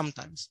holds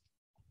sometimes.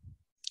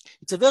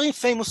 It's a very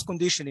famous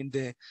condition in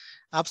the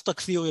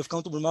abstract theory of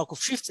countable Markov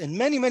shifts, and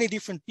many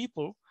different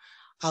people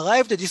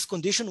arrived at this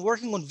condition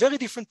working on very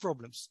different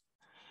problems.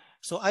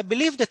 So I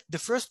believe that the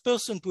first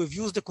person to have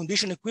used the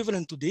condition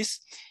equivalent to this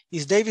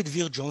is David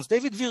Weir-Jones.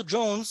 David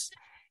Weir-Jones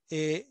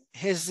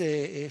has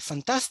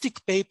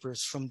fantastic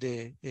papers from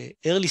the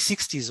early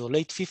 60s or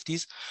late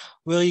 50s,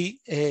 where he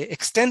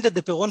extended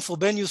the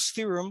Perron-Frobenius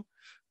theorem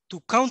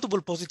to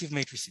countable positive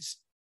matrices.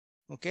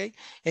 Okay,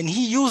 and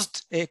he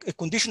used a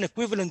condition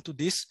equivalent to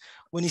this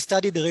when he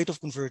studied the rate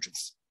of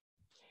convergence.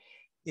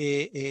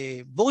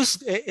 Boris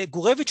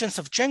Gurevich and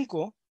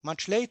Savchenko,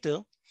 much later,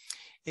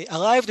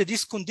 arrived at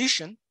this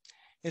condition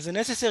as a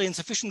necessary and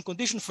sufficient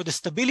condition for the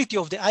stability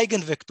of the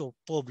eigenvector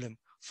problem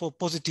for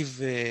positive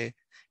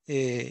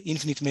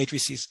infinite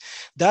matrices.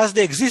 Does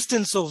the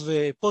existence of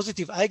a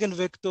positive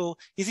eigenvector,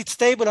 is it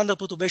stable under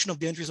perturbation of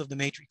the entries of the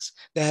matrix?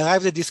 They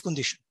arrived at this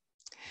condition.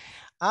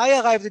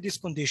 I arrived at this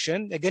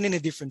condition, again in a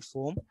different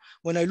form,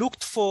 when I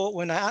looked for,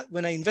 when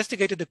I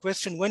investigated the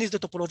question, when is the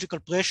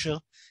topological pressure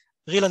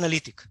real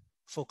analytic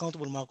for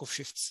countable Markov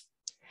shifts?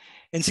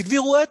 And Sylvie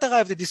Rouet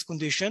arrived at this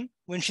condition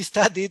when she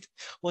studied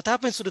what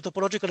happens to the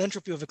topological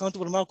entropy of a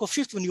countable Markov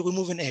shift when you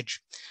remove an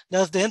edge.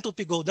 Does the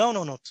entropy go down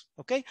or not?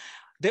 Okay,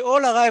 they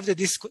all arrived at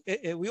this,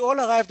 we all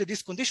arrived at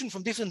this condition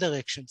from different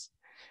directions.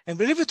 And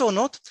believe it or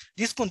not,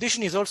 this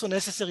condition is also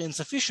necessary and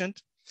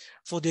sufficient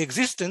for the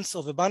existence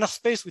of a Banach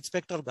space with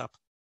spectral gap.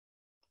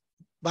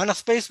 Banach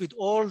space with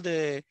all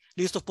the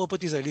list of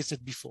properties I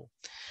listed before.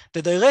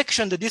 The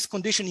direction that this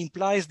condition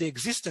implies the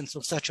existence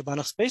of such a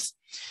Banach space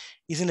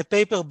is in a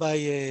paper by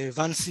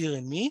Van Sier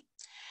and me.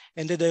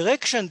 And the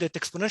direction that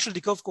exponential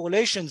decay of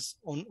correlations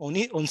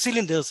on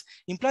cylinders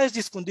implies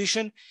this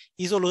condition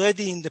is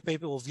already in the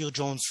paper of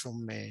Weir-Jones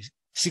from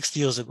 60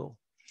 years ago,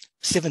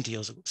 70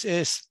 years ago,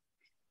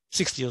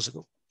 60 years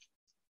ago.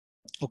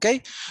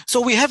 Okay,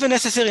 so we have a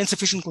necessary and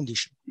sufficient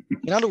condition.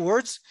 In other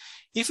words,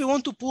 if we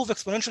want to prove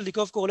exponential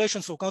decay of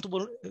correlations for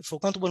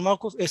countable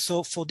Markov,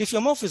 so for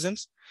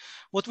diffeomorphisms,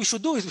 what we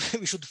should do is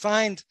we should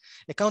find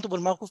a countable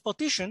Markov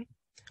partition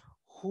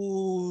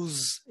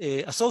whose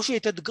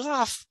associated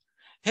graph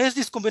has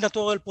this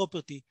combinatorial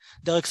property.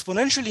 There are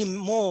exponentially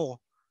more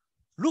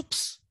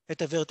loops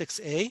at a vertex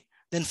A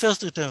than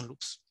first return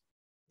loops.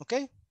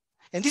 Okay,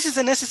 and this is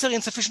a necessary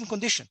and sufficient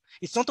condition.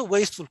 It's not a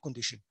wasteful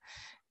condition.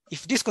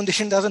 If this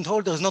condition doesn't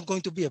hold, there's not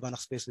going to be a Banach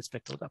space with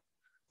spectral gap.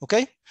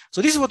 Okay,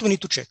 so this is what we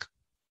need to check.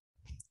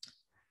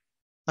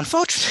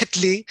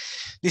 Unfortunately,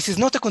 this is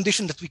not a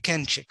condition that we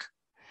can check.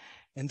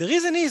 And the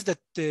reason is that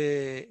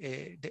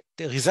the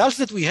results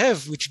that we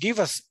have, which give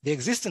us the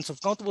existence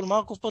of countable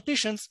Markov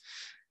partitions,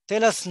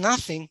 tell us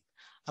nothing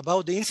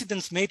about the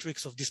incidence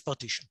matrix of this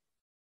partition.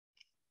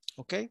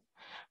 Okay,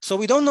 so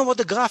we don't know what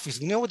the graph is.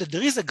 We know that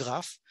there is a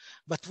graph,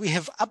 but we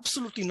have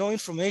absolutely no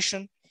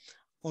information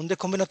on the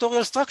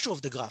combinatorial structure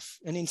of the graph.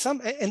 And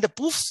the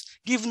proofs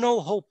give no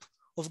hope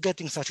of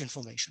getting such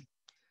information.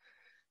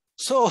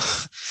 So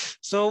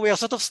we are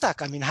sort of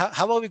stuck. I mean,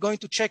 how are we going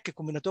to check a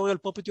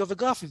combinatorial property of a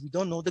graph if we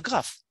don't know the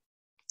graph?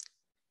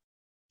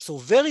 So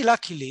very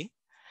luckily,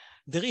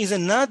 there is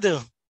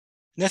another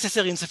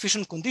necessary and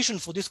sufficient condition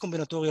for this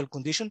combinatorial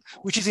condition,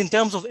 which is in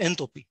terms of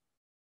entropy.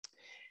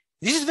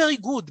 This is very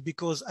good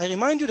because I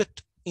remind you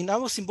that in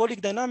our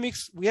symbolic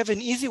dynamics, we have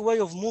an easy way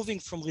of moving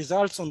from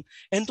results on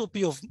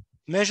entropy of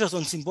measures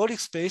on symbolic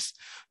space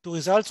to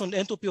results on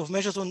entropy of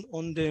measures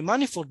on the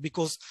manifold,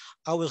 because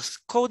our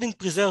coding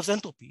preserves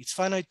entropy. It's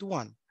finite to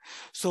 1.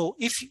 So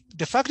if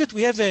the fact that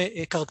we have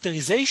a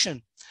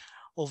characterization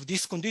of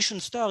this condition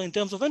star in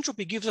terms of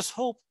entropy gives us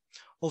hope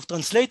of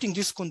translating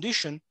this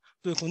condition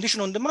to a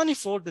condition on the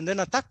manifold and then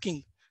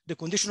attacking the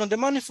condition on the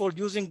manifold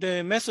using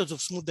the methods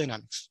of smooth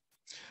dynamics.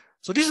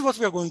 So this is what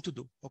we are going to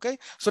do, okay?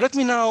 So let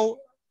me now,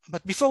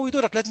 but before we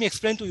do that, let me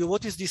explain to you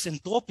what is this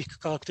entropic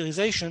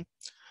characterization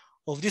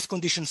of this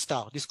condition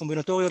star, this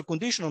combinatorial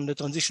condition on the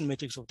transition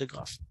matrix of the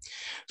graph.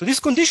 So this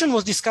condition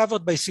was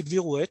discovered by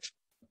Sylvain,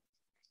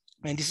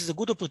 and this is a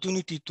good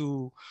opportunity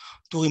to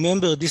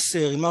remember this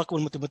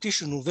remarkable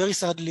mathematician who very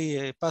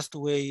sadly passed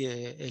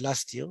away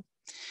last year.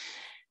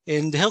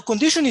 And her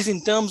condition is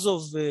in terms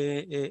of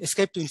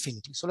escape to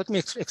infinity. So let me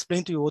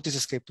explain to you what is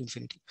escape to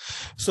infinity.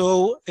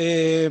 So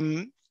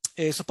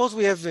suppose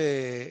we have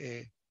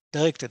a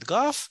directed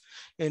graph,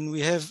 and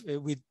we have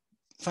with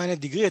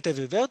finite degree at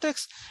every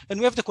vertex, and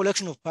we have the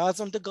collection of paths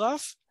on the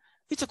graph.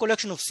 It's a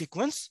collection of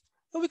sequence,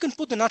 and we can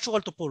put the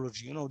natural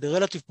topology, you know, the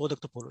relative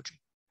product topology.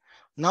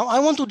 Now I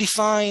want to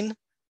define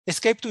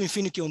escape to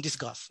infinity on this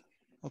graph,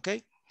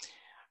 okay?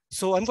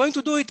 So I'm going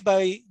to do it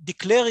by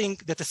declaring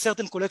that a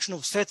certain collection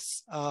of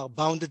sets are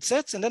bounded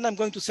sets, and then I'm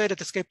going to say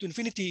that escape to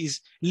infinity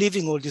is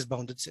leaving all these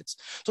bounded sets.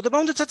 So the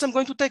bounded sets I'm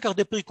going to take are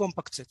the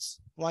pre-compact sets.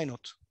 Why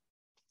not?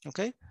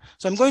 Okay,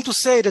 so I'm going to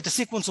say that the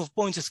sequence of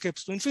points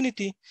escapes to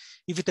infinity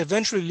if it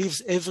eventually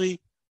leaves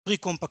every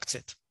pre-compact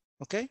set.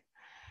 Okay,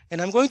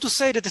 and I'm going to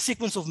say that the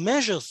sequence of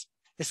measures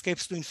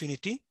escapes to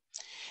infinity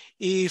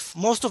if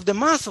most of the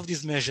mass of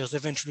these measures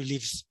eventually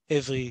leaves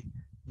every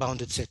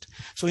bounded set.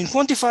 So in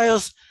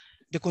quantifiers,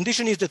 the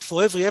condition is that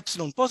for every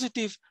epsilon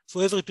positive,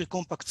 for every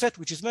pre-compact set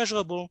which is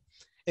measurable,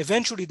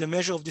 eventually the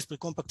measure of this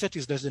pre-compact set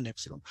is less than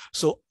epsilon.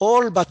 So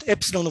all but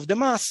epsilon of the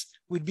mass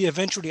will be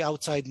eventually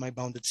outside my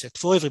bounded set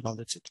for every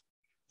bounded set,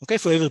 okay,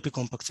 for every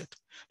pre-compact set.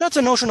 That's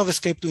a notion of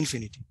escape to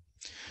infinity.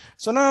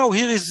 So now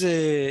here is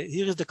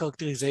the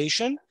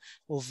characterization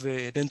of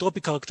the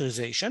entropic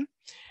characterization.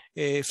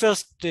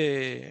 First,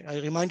 I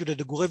remind you that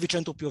the Gurevich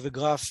entropy of a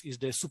graph is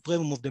the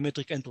supremum of the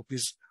metric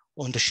entropies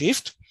on the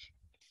shift.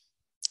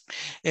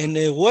 And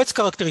Rouet's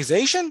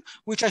characterization,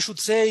 which I should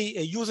say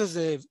uses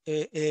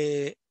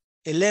a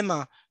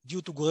lemma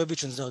due to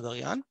Gurevich and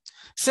Zargarian,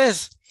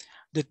 says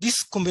that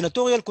this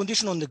combinatorial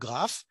condition on the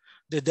graph,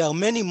 that there are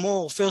many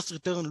more first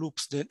return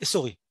loops than,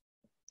 sorry,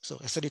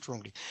 I said it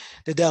wrongly,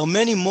 that there are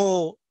many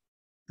more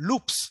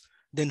loops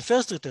than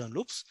first return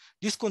loops.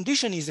 This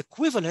condition is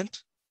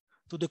equivalent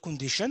to the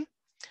condition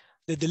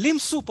that the lim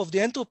sup of the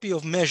entropy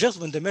of measures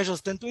when the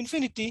measures tend to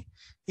infinity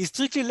is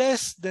strictly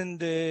less than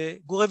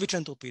the Gurevich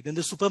entropy, than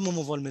the supremum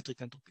of all metric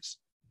entropies.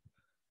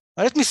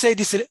 Now let me say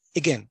this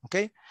again,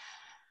 okay?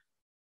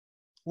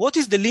 What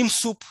is the lim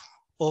sup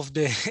of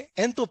the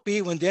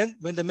entropy when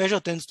the measure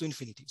tends to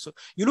infinity? So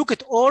you look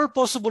at all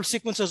possible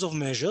sequences of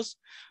measures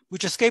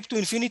which escape to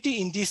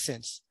infinity in this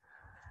sense.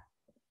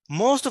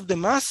 Most of the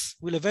mass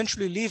will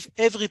eventually leave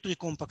every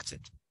pre-compact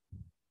set,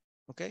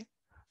 okay?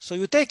 So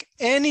you take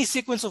any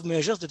sequence of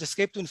measures that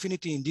escape to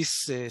infinity in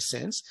this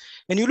sense,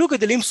 and you look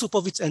at the lim sup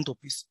of its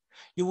entropies.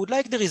 You would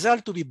like the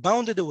result to be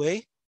bounded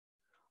away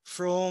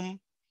from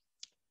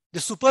the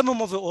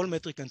supremum over all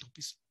metric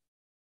entropies,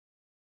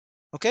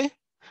 okay?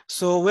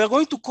 So we're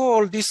going to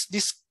call this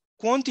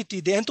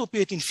quantity the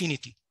entropy at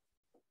infinity,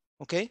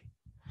 okay?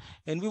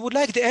 And we would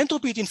like the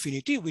entropy at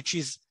infinity, which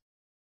is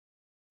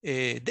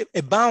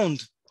a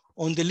bound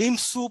on the lim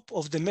sup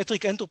of the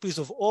metric entropies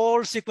of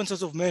all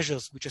sequences of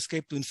measures which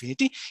escape to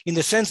infinity, in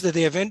the sense that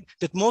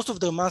that most of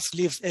their mass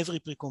leaves every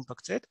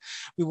pre-compact set.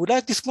 We would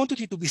like this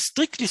quantity to be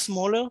strictly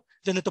smaller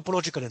than the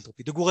topological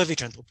entropy, the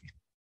Gurevich entropy,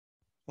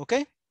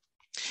 okay?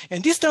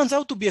 And this turns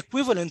out to be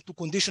equivalent to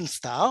condition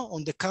star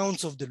on the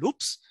counts of the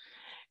loops.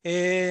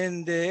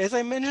 And as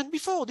I mentioned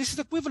before, this is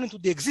equivalent to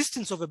the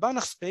existence of a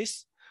Banach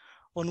space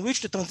on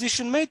which the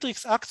transition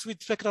matrix acts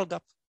with spectral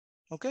gap.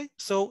 Okay,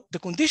 so the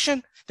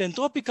condition, the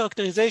entropic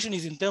characterization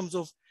is in terms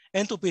of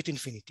entropy at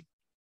infinity.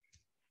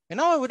 And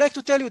now I would like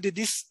to tell you that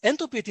this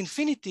entropy at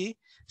infinity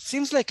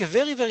seems like a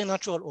very, very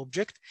natural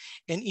object,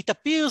 and it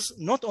appears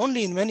not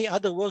only in many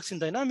other works in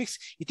dynamics,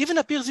 it even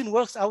appears in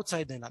works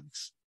outside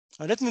dynamics.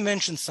 Now, let me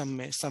mention some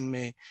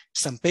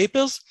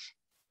papers.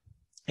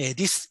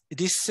 This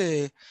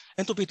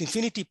entropy at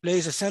infinity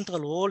plays a central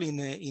role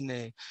in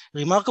a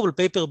remarkable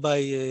paper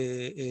by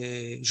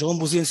Jerome,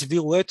 Buzzi, and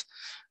Sylvain,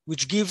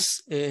 which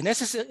gives a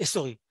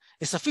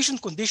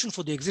sufficient condition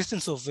for the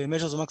existence of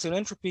measures of maximal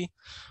entropy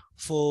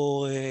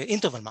for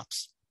interval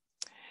maps.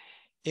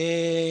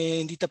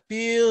 And it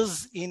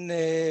appears in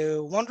a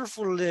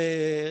wonderful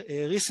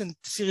recent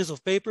series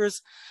of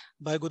papers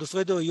by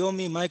Godofredo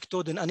Iomi, Mike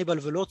Todd, and Annibal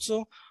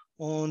Velozzo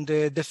on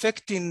the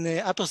defect in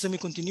upper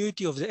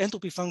semi-continuity of the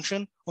entropy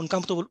function on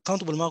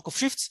countable Markov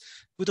shifts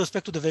with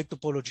respect to the vague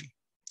topology.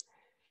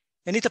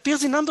 And it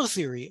appears in number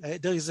theory.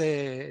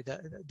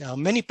 There are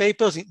many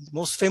papers. The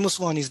most famous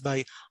one is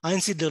by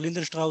Einsiedler,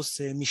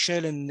 Lindenstrauss,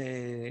 Michel, and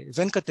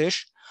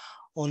Venkatesh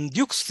on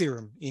Duke's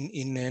theorem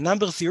in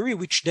number theory,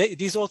 which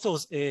these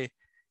authors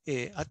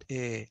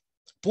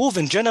prove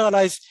and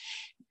generalize,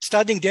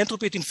 studying the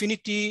entropy at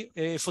infinity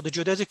for the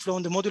geodesic flow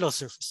on the modular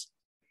surface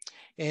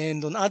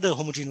and on other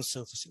homogeneous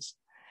surfaces.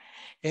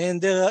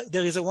 And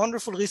there is a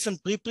wonderful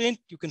recent preprint.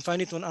 You can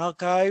find it on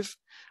arXiv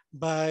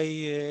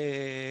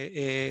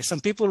by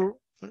some people,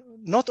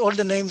 not all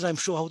the names I'm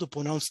sure how to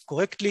pronounce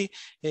correctly,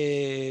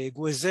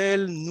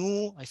 Guezel,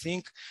 Nu, I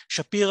think,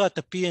 Shapira,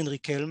 Tapi, and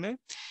Riquelme.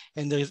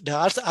 And there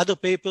are also other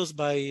papers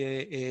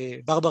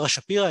by Barbara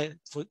Shapira,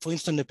 for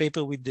instance, the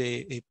paper with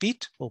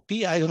Pete, or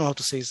P, I don't know how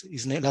to say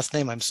his last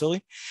name, I'm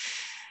sorry,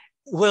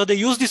 where they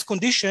use this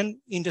condition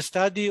in the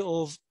study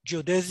of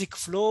geodesic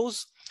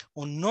flows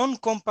on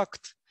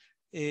non-compact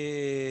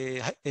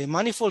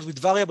manifolds with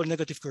variable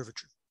negative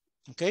curvature,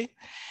 okay?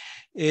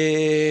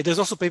 There's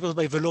also papers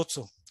by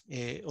Velozzo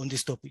on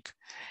this topic.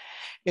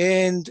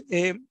 And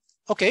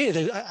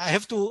okay, I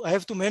have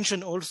to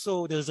mention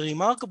also there's a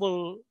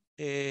remarkable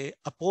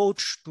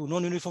approach to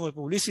non-uniform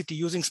probability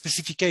using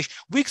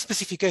weak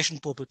specification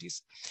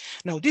properties.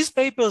 Now, these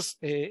papers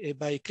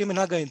by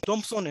Klimenhaga and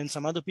Thompson and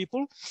some other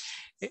people,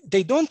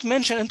 they don't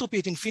mention entropy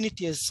at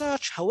infinity as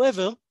such.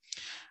 However,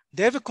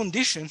 they have a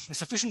condition, a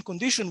sufficient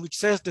condition, which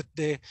says that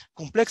the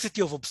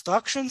complexity of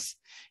obstructions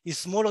is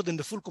smaller than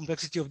the full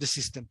complexity of the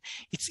system.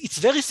 It's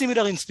very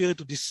similar in spirit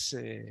to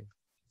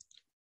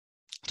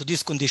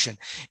this condition.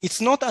 It's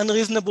not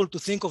unreasonable to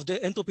think of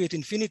the entropy at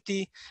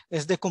infinity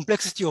as the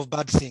complexity of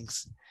bad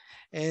things.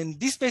 And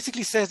this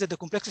basically says that the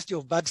complexity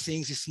of bad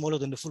things is smaller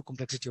than the full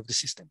complexity of the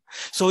system.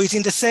 So it's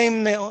in the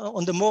same,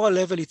 on the moral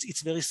level,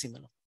 it's very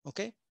similar,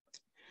 okay?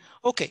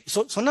 Okay,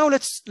 so now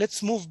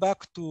let's move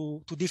back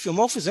to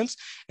diffeomorphisms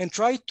and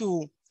try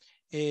to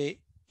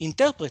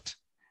interpret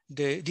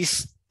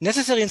this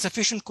necessary and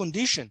sufficient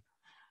condition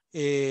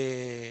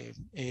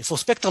for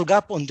spectral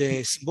gap on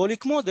the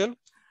symbolic model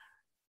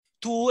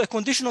to a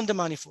condition on the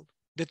manifold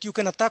that you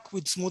can attack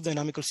with smooth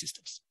dynamical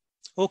systems.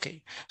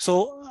 Okay,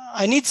 so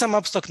I need some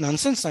abstract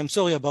nonsense. I'm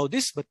sorry about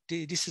this, but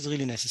this is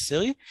really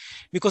necessary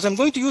because I'm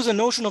going to use a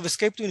notion of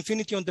escape to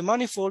infinity on the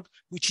manifold,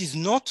 which is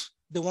not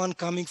the one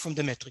coming from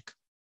the metric.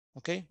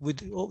 Okay,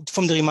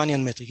 from the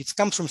Riemannian metric. It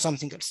comes from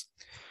something else.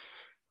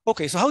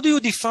 Okay, so how do you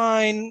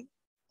define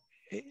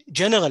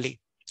generally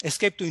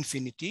escape to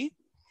infinity?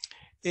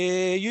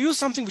 You use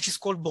something which is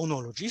called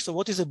Bornology. So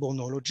what is a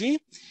Bornology?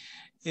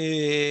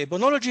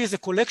 Bornology is a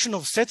collection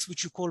of sets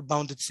which you call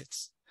bounded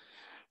sets.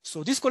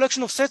 So this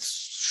collection of sets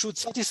should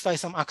satisfy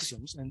some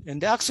axioms, and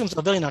the axioms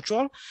are very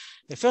natural.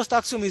 The first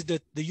axiom is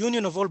that the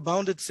union of all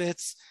bounded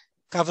sets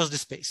covers the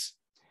space.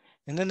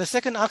 And then the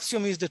second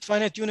axiom is that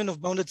finite union of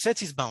bounded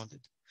sets is bounded.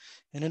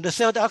 And then the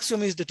third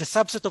axiom is that a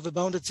subset of a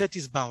bounded set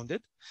is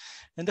bounded.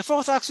 And the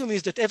fourth axiom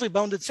is that every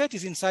bounded set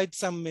is inside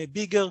some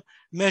bigger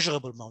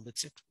measurable bounded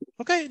set.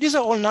 Okay, these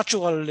are all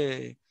natural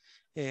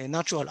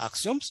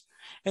axioms.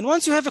 And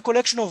once you have a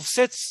collection of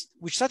sets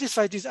which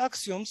satisfy these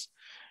axioms,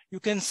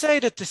 you can say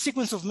that the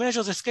sequence of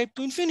measures escape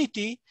to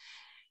infinity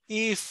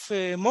if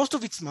most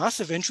of its mass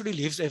eventually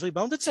leaves every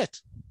bounded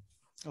set.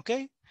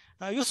 Okay,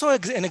 you saw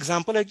an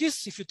example like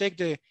this. If you take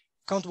the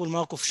countable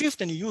Markov shift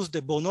and you use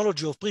the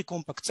Bornology of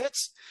pre-compact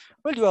sets,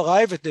 well, you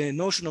arrive at the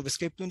notion of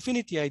escape to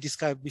infinity I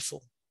described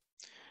before.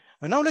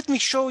 And now let me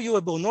show you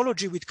a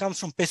Bornology which comes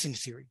from Pessin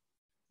theory.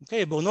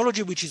 Okay, a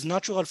Bornology which is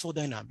natural for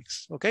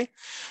dynamics. Okay,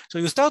 so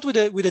you start with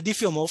a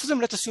diffeomorphism.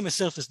 Let's assume a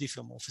surface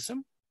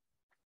diffeomorphism,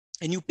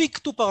 and you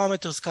pick two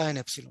parameters chi and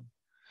epsilon.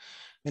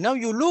 And now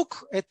you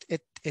look at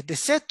the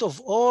set of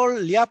all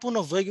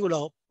Lyapunov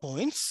regular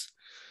points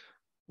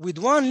with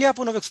one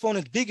Lyapunov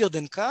exponent bigger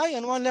than chi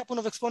and one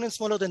Lyapunov exponent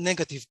smaller than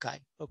negative chi.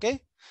 Okay,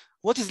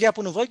 what is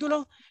Lyapunov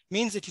regular?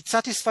 Means that it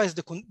satisfies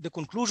the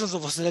conclusions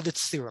of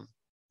Osseledet's theorem.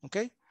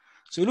 Okay,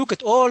 so you look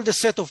at all the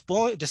set of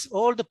points,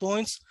 all the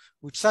points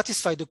which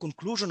satisfy the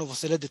conclusion of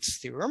Osseledet's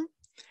theorem,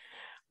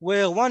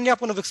 where one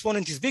Lyapunov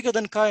exponent is bigger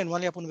than chi and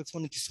one Lyapunov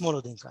exponent is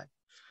smaller than chi.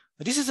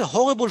 But this is a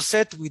horrible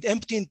set with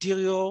empty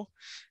interior,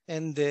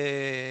 and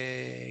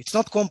it's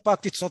not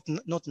compact, it's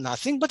not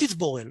nothing, but it's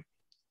Borel.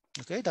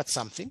 Okay, that's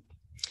something.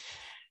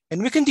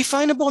 And we can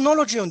define a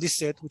Bornology on this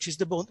set, which is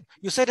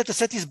you say that the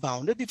set is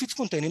bounded if it's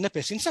contained in a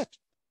Pessin set.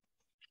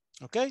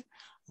 Okay.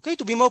 Okay,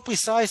 to be more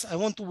precise, I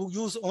want to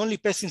use only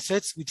Pessin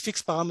sets with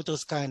fixed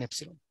parameters chi and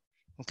epsilon.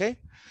 Okay.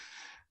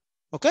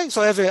 Okay,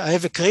 so I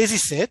have a crazy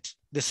set,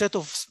 the set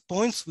of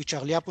points which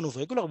are Lyapunov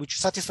regular, which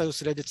satisfy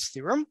Osseledet's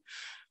theorem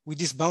with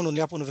this bound on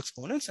Lyapunov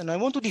exponents, and I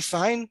want to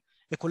define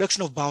a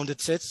collection of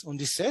bounded sets on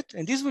this set,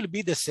 and these will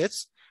be the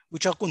sets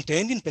which are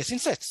contained in Pessin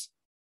sets.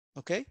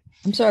 Okay.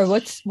 I'm sorry,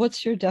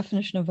 what's your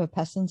definition of a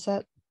Pessin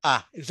set?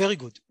 Very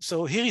good.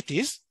 So here it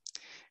is.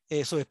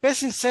 So a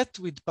Pessin set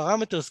with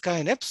parameters chi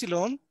and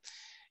epsilon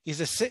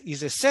is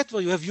a set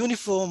where you have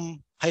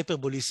uniform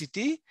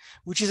hyperbolicity,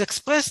 which is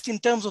expressed in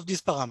terms of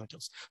these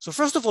parameters. So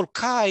first of all,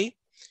 chi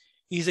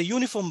is a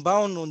uniform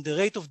bound on the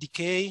rate of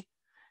decay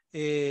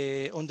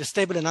on the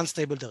stable and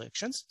unstable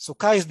directions. So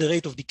chi is the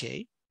rate of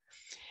decay.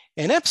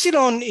 And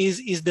epsilon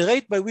is the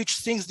rate by which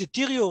things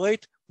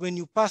deteriorate when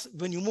you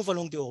move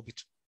along the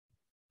orbit.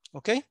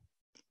 Okay?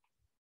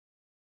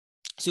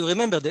 So you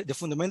remember that the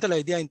fundamental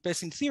idea in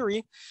passing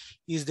theory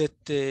is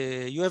that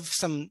you have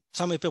some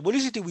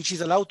hyperbolicity which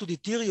is allowed to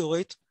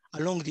deteriorate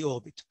along the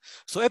orbit.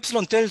 So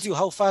epsilon tells you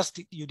how fast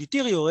you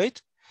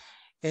deteriorate,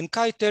 and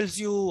chi tells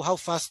you how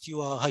fast you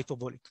are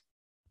hyperbolic.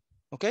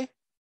 Okay?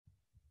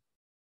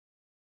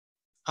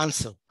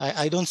 Answer.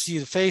 I don't see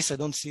the face. I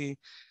don't see.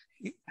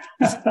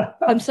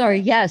 I'm sorry.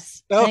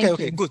 Yes.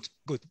 Okay. Good.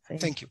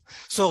 Thank you.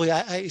 Sorry,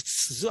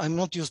 I'm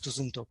not used to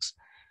Zoom talks.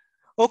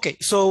 Okay,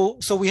 so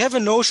we have a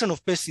notion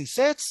of passing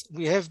sets.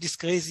 We have this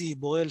crazy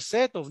Borel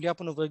set of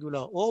Lyapunov regular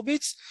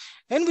orbits,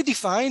 and we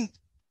define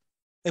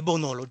a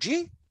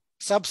Bornology,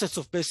 subsets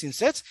of passing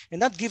sets,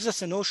 and that gives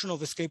us a notion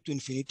of escape to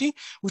infinity,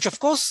 which of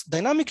course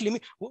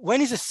dynamically,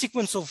 when is a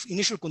sequence of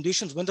initial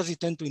conditions, when does it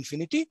tend to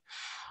infinity?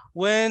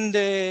 When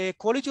the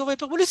quality of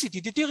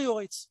hyperbolicity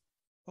deteriorates.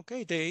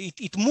 Okay,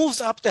 it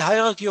moves up the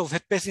hierarchy of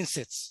passing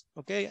sets,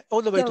 okay,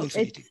 all the way to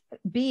infinity.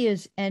 B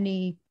is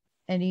any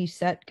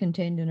set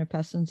contained in a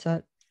Pessin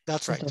set.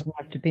 That's right. It doesn't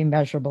have to be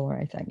measurable or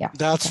anything. Yeah.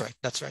 That's right.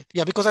 That's right.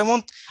 Yeah, because I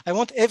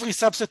want every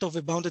subset of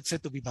a bounded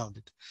set to be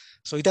bounded,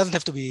 so it doesn't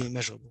have to be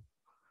measurable.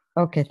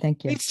 Okay,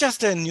 thank you. It's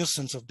just a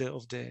nuisance of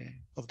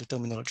the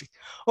terminology.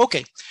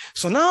 Okay,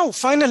 so now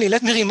finally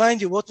let me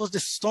remind you what was the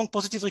strong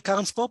positive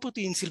recurrence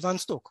property in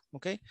Sylvain's talk.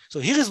 Okay, so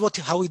here is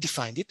how we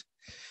defined it.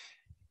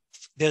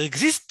 There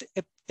exists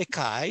a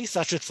chi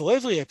such that for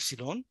every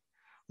epsilon,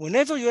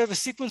 whenever you have a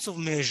sequence of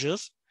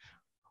measures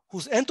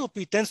whose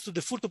entropy tends to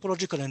the full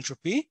topological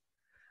entropy,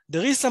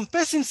 there is some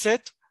passing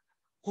set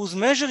whose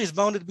measure is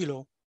bounded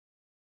below.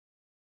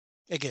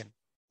 Again,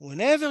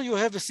 whenever you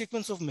have a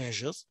sequence of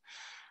measures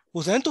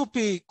whose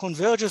entropy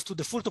converges to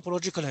the full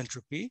topological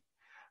entropy,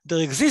 there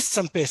exists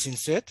some passing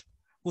set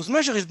whose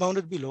measure is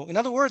bounded below. In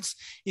other words,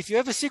 if you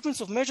have a sequence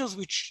of measures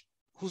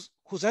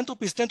whose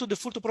entropies tend to the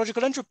full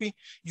topological entropy,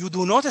 you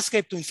do not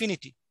escape to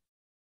infinity.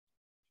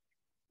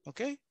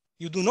 Okay?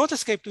 You do not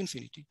escape to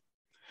infinity.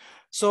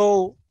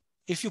 So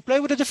if you play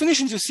with the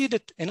definitions, you see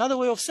that another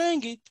way of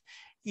saying it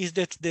is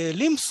that the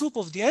limb soup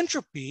of the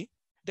entropy,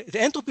 the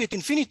entropy at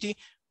infinity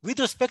with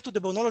respect to the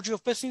Bornology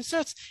of passing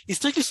sets is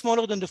strictly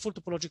smaller than the full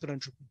topological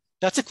entropy.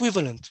 That's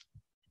equivalent.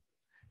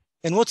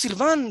 And what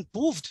Sylvain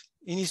proved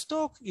in his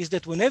talk is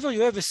that whenever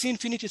you have a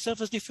C-infinity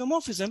surface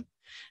diffeomorphism,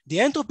 the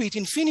entropy at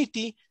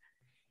infinity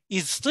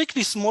is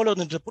strictly smaller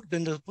than the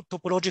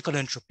topological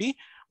entropy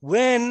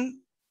when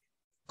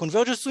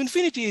convergence to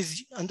infinity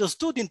is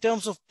understood in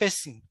terms of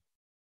passing,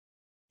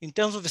 in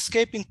terms of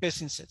escaping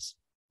passing sets.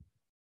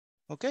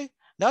 Okay,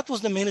 that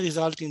was the main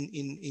result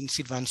in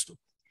Sylvain's talk.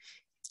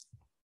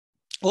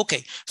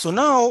 Okay, so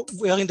now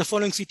we are in the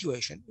following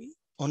situation.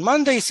 On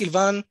Monday,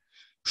 Sylvain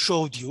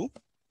showed you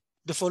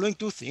the following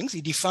two things.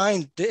 He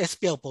defined the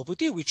SPR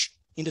property, which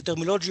in the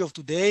terminology of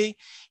today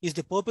is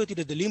the property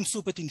that the limb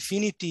soup at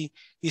infinity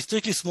is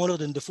strictly smaller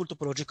than the full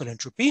topological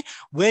entropy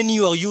when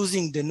you are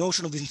using the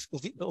notion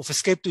of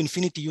escape to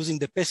infinity using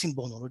the passing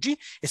Bornology,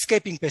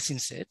 escaping passing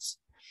sets.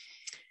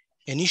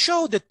 And he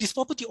showed that this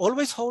property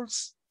always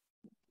holds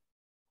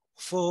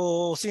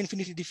for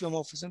C-infinity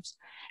diffeomorphisms.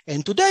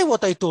 And today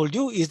what I told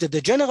you is that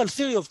the general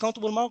theory of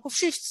countable Markov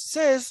shifts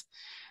says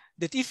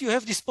that if you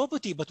have this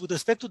property, but with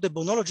respect to the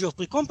Bornology of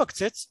precompact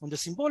sets on the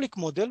symbolic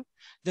model,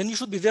 then you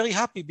should be very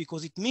happy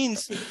because it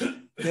means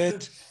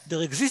that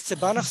there exists a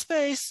Banach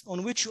space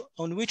on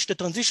which the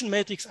transition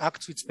matrix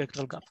acts with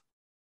spectral gap.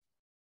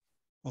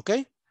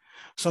 Okay?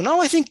 So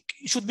now I think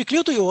it should be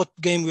clear to you what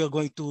game we are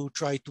going to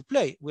try to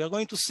play. We are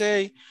going to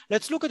say,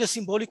 let's look at the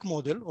symbolic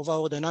model of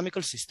our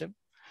dynamical system.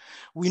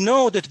 We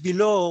know that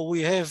below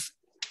we have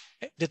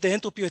that the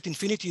entropy at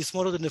infinity is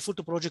smaller than the full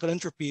topological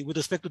entropy with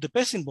respect to the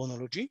passing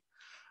Bornology.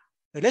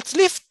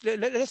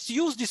 Let's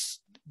use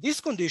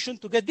this condition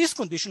to get this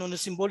condition on the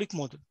symbolic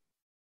model.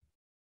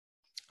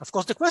 Of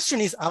course, the question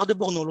is, are the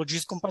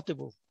Bornologies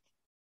compatible?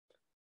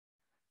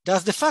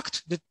 Does the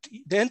fact that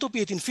the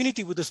entropy at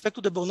infinity with respect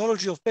to the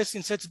Bornology of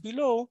passing sets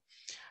below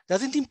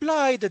doesn't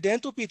imply that the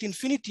entropy at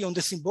infinity on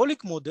the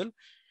symbolic model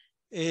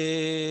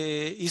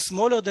is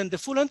smaller than the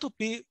full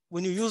entropy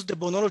when you use the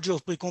Bornology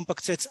of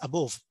precompact sets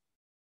above?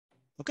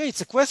 Okay,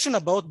 it's a question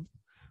about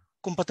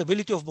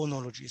compatibility of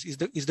Bornologies.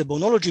 Is the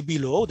Bornology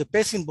below, the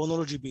passing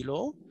Bornology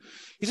below,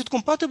 is it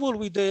compatible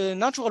with the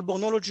natural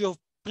Bornology of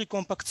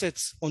precompact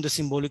sets on the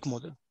symbolic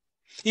model?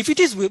 If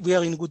it is, we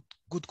are in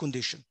good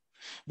condition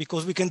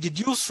because we can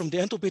deduce from the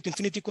entropy at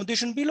infinity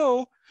condition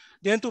below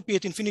the entropy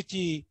at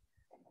infinity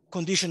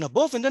condition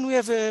above, and then we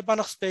have a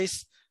Banach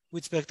space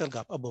with spectral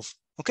gap above.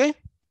 Okay?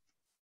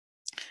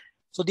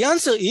 So the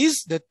answer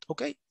is that,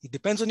 okay, it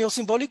depends on your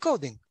symbolic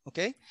coding,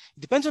 okay? It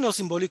depends on your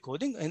symbolic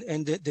coding,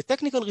 and the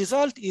technical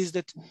result is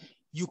that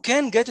you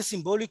can get a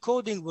symbolic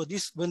coding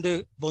when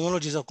the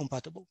Bornologies are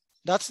compatible.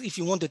 That's if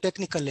you want the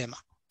technical lemma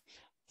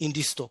in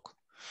this talk.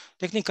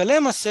 Technical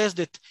lemma says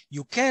that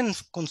you can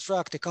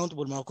construct a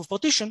countable Markov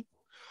partition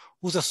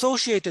whose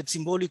associated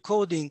symbolic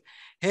coding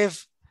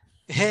has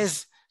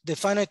the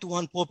finite to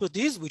one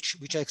properties,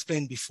 which I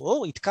explained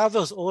before. It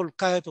covers all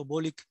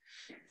chi-hyperbolic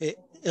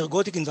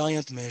ergodic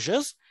invariant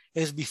measures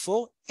as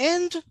before,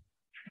 and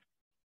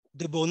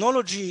the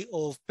Bornology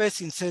of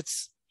passing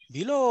sets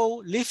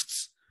below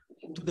lifts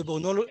to the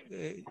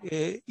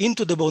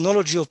into the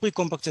Bornology of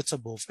pre-compact sets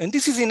above. And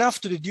this is enough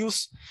to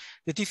deduce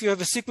that if you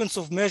have a sequence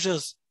of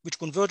measures which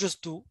converges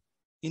to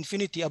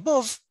infinity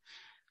above,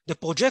 the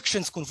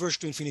projections converge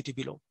to infinity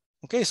below.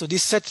 Okay, so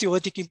this set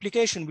theoretic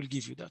implication will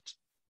give you that.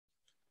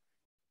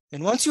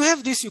 And once you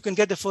have this, you can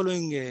get the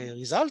following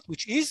result,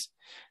 which is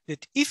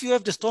that if you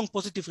have the strong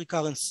positive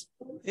recurrence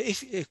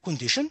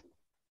condition,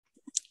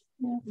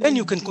 then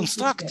you can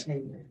construct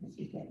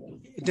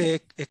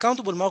the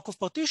countable Markov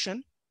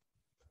partition,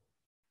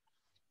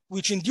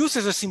 which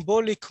induces a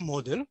symbolic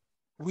model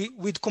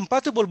with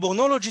compatible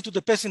Bornology to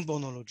the Pessin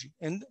Bornology.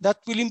 And that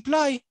will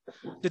imply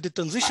that the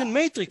transition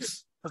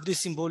matrix of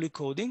this symbolic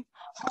coding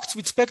acts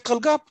with spectral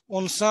gap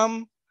on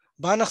some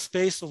Banach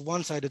space of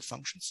one-sided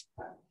functions.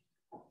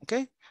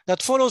 Okay,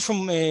 that follows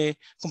from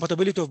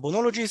compatibility of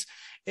Bornologies.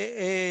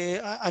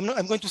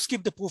 I'm going to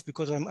skip the proof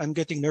because I'm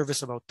getting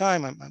nervous about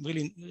time. I'm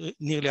really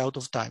nearly out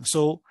of time.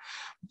 So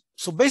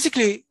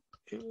basically,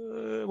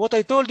 what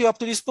I told you up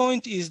to this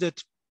point is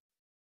that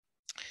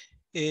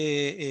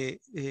the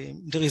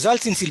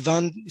results in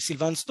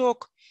Sylvain's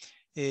talk,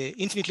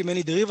 infinitely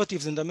many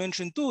derivatives in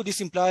dimension 2, this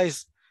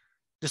implies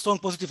the strong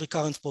positive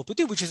recurrence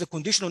property, which is a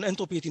condition on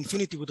entropy at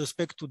infinity with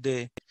respect to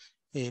the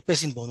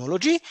Pessin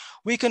Bornology.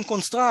 We can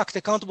construct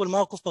a countable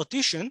Markov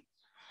partition,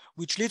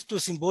 which leads to a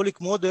symbolic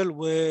model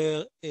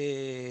where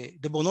the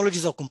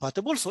Bornologies are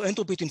compatible. So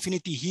entropy at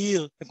infinity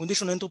here, a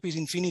condition on entropy at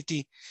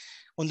infinity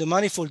on the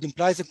manifold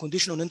implies a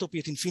condition on entropy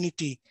at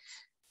infinity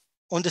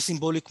on the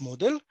symbolic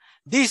model.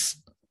 This,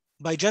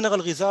 by general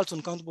results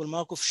on countable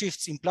Markov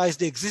shifts, implies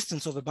the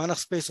existence of a Banach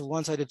space of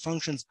one-sided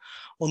functions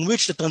on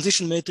which the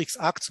transition matrix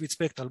acts with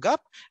spectral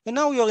gap. And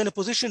now you are in a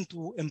position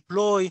to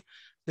employ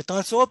the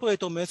transfer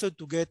operator method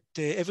to get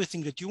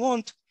everything that you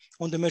want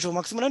on the measure of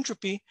maximal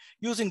entropy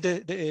using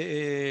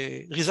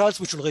the results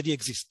which already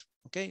exist,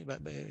 okay,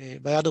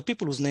 by other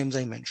people whose names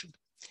I mentioned.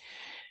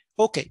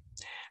 Okay,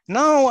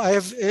 now I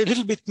have a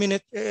little bit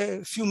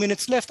few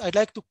minutes left. I'd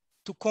like to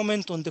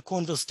comment on the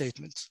converse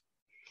statements,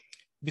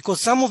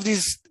 because some of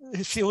these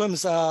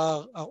theorems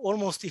are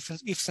almost if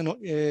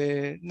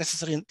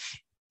necessary.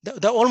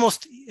 They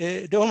almost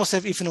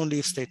have if and only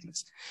if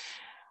statements.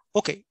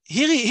 Okay,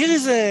 here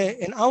is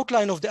an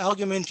outline of the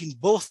argument in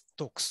both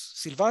talks,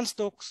 Sylvain's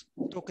talk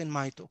and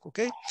my talk.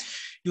 Okay,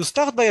 you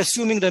start by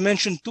assuming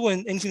dimension 2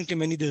 and infinitely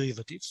many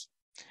derivatives,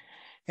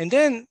 and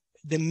then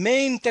the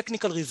main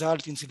technical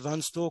result in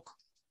Sylvain's talk,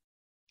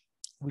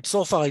 which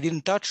so far I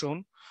didn't touch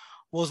on,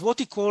 was what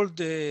he called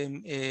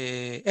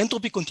the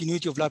entropy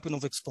continuity of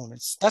Lyapunov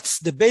exponents. That's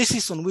the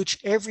basis on which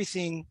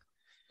everything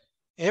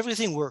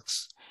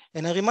works.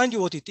 And I remind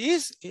you what it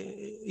is.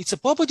 It's a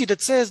property that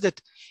says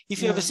that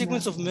if you have a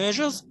sequence of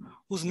measures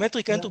whose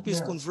metric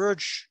entropies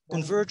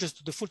converges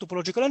to the full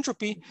topological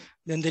entropy,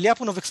 then the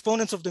Lyapunov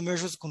exponents of the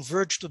measures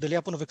converge to the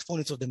Lyapunov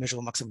exponents of the measure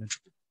of maximal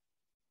entropy.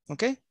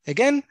 Okay,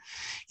 again,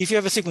 if you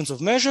have a sequence of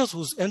measures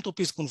whose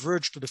entropies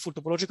converge to the full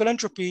topological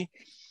entropy,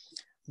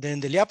 then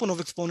the Lyapunov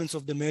exponents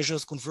of the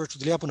measures converge to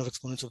the Lyapunov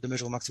exponents of the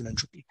measure of maximal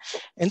entropy.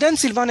 And then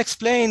Sylvain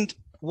explained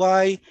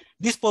why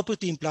this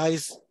property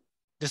implies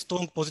the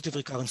strong positive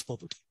recurrence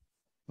property.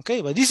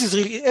 Okay, but this is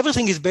really,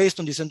 everything is based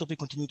on this entropy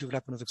continuity of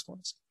Lyapunov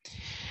exponents.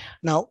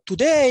 Now,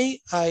 today,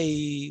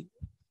 I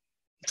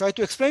try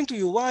to explain to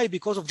you why,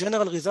 because of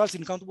general results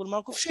in countable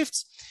Markov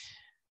shifts,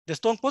 the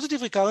strong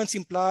positive recurrence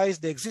implies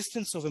the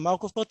existence of a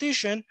Markov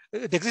partition,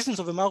 the existence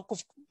of a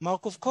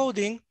Markov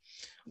coding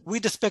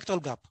with a spectral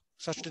gap,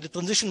 such that the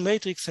transition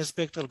matrix has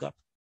spectral gap.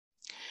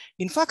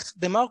 In fact,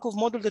 the Markov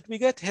model that we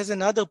get has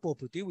another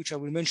property, which I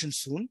will mention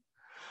soon,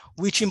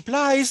 which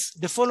implies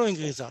the following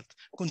result: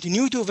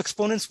 continuity of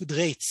exponents with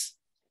rates.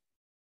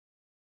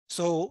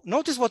 So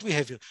notice what we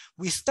have here.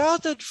 We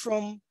started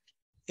from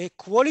a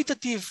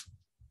qualitative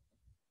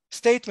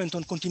statement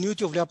on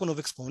continuity of Lyapunov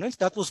exponents.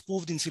 That was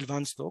proved in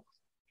Sylvain's talk,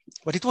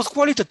 but it was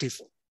qualitative.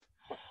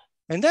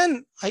 And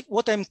then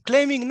what I'm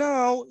claiming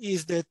now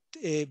is that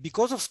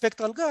because of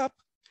spectral gap,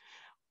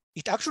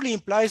 it actually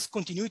implies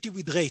continuity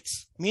with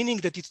rates, meaning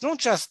that it's not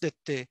just that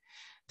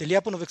the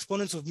Lyapunov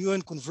exponents of mu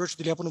n converge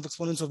to the Lyapunov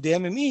exponents of the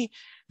MME,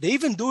 they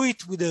even do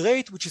it with a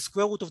rate which is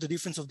square root of the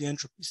difference of the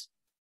entropies.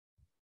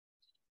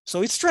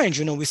 So it's strange,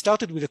 you know, we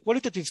started with a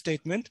qualitative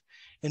statement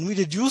and we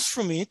deduced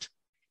from it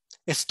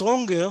a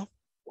stronger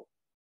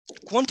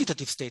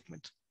quantitative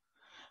statement.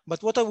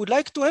 But what I would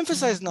like to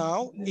emphasize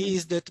now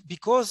is that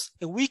because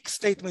a weak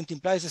statement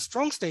implies a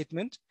strong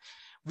statement,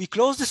 we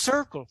close the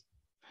circle.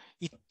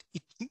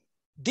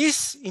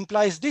 This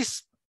implies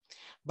this,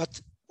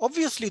 but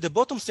obviously the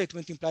bottom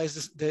statement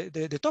implies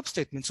the top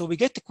statement, so we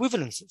get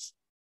equivalences.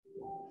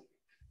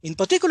 In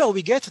particular,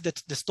 we get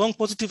that the strong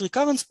positive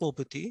recurrence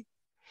property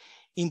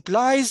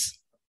implies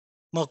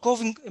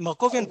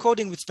Markovian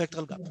coding with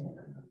spectral gap.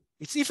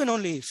 It's if and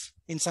only if,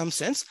 in some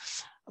sense,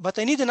 but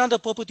I need another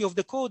property of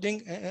the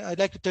coding. I'd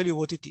like to tell you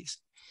what it is.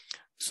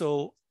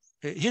 So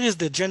here is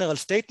the general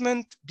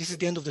statement. This is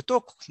the end of the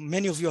talk.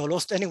 Many of you are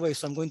lost anyway,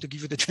 so I'm going to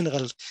give you the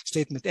general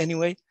statement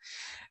anyway.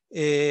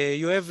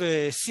 You have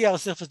a CR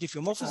surface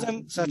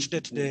diffeomorphism such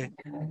that the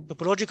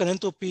topological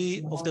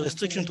entropy of the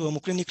restriction to a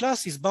homoclinic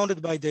class is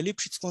bounded by the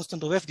Lipschitz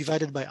constant of F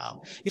divided by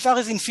R. If R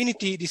is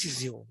infinity, this is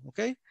 0,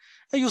 okay?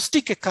 And you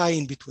stick a chi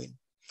in between.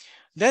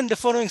 Then the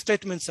following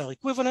statements are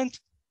equivalent: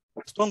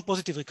 strong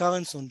positive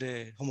recurrence on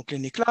the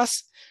homoclinic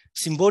class,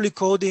 symbolic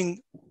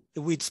coding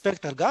with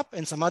spectral gap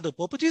and some other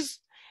properties,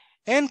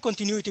 and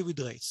continuity with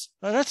rates.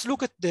 Now let's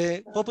look at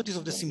the properties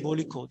of the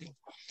symbolic coding.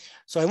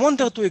 So I want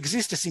there to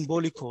exist a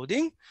symbolic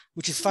coding,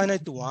 which is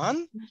finite to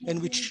 1,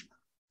 and which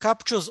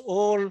captures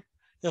all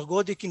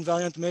ergodic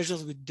invariant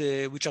measures with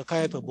which are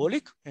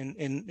chi-hyperbolic and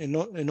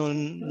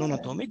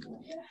non-atomic.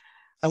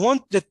 I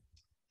want the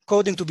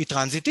coding to be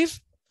transitive.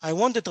 I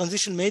want the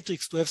transition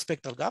matrix to have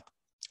spectral gap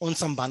on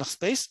some Banach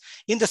space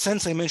in the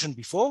sense I mentioned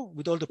before,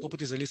 with all the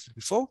properties I listed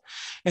before.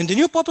 And the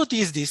new property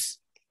is this: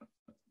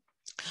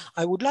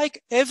 I would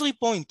like every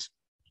point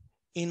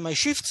in my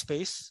shift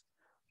space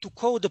to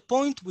code a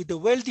point with the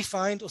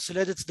well-defined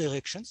oscillated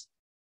directions.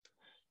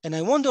 And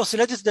I want the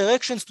oscillated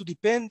directions to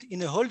depend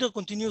in a Holder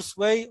continuous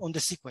way on the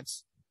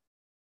sequence.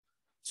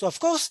 So of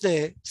course,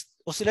 the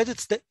oscillated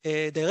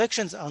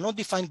directions are not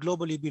defined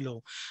globally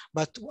below,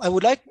 but I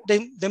would like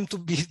them to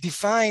be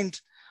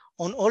defined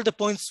on all the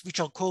points which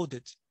are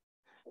coded.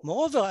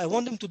 Moreover, I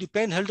want them to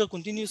depend Holder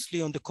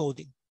continuously on the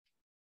coding.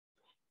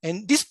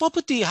 And this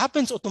property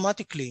happens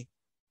automatically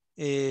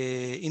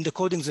in the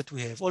codings that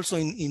we have, also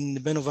in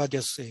Ben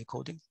Ovadia's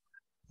coding,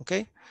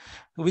 okay?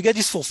 We get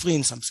this for free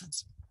in some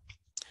sense.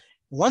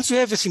 Once you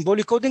have a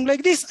symbolic coding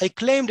like this, I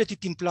claim that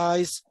it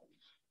implies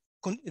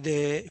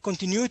the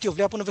continuity of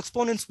Lyapunov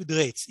exponents with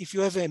rates. If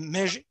you have a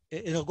measure,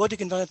 an ergodic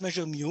invariant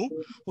measure mu,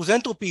 whose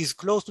entropy is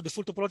close to the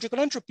full topological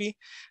entropy,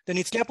 then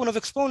its Lyapunov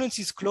exponents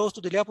is close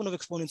to the Lyapunov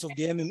exponents of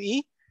the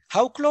MME.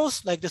 How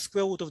close? Like the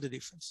square root of the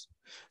difference.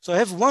 So I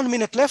have 1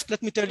 minute left.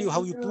 Let me tell you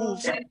how you prove.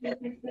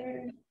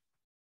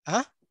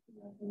 Huh?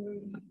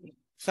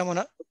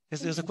 Someone,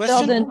 there's a question?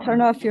 Sheldon, turn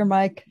off your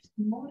mic.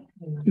 Oh,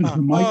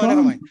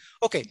 never mind.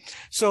 Okay,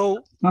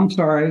 so. I'm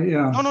sorry,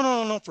 yeah.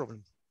 No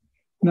problem.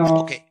 No.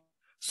 Okay,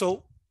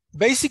 so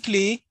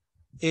basically,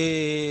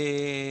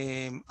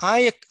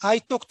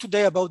 I talked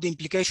today about the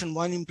implication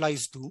 1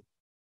 implies 2.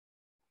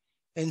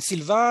 And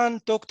Sylvain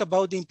talked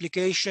about the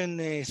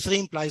implication 3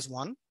 implies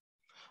 1.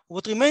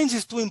 What remains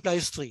is 2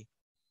 implies 3.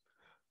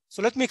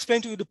 So let me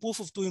explain to you the proof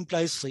of 2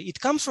 implies 3. It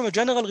comes from a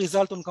general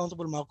result on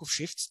countable Markov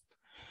shifts,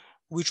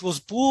 which was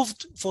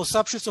proved for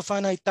subshifts of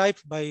finite type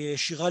by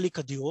Shirali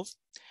Kadirov.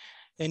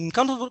 And in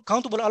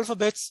countable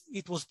alphabets,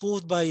 it was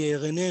proved by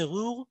René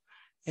Roure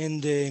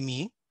and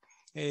me.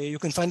 You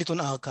can find it on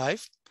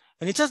arXiv.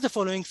 And it says the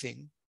following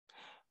thing.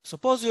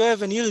 Suppose you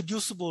have an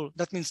irreducible,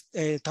 that means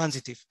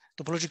transitive,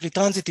 topologically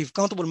transitive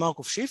countable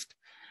Markov shift.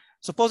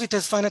 Suppose it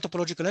has finite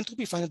topological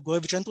entropy, finite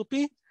Gorevic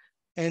entropy,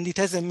 and it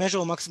has a measure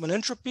of maximal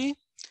entropy,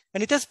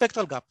 and it has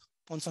spectral gap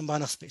on some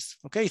Banach space.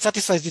 Okay, it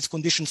satisfies this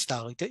condition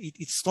star.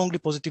 It's strongly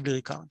positively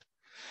recurrent.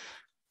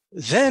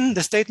 Then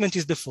the statement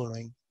is the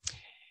following: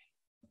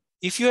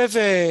 if you have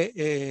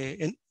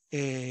an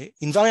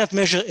invariant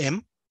measure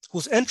M,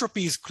 whose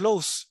entropy is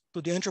close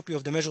to the entropy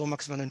of the measure of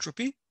maximal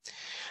entropy,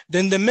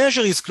 then the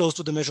measure is close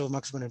to the measure of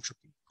maximal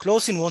entropy.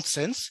 Close in what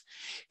sense?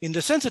 In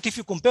the sense that if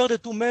you compare the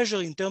two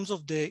measures in terms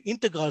of the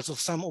integrals of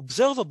some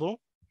observable,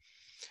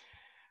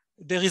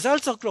 the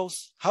results are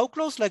close. How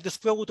close? Like the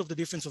square root of the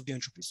difference of the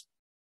entropies.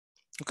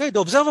 Okay, the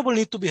observable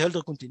need to be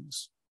Helder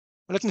continuous.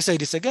 Let me say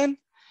this again.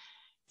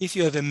 If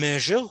you have a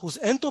measure whose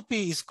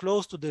entropy is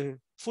close to the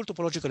full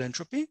topological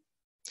entropy,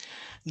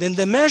 then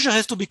the measure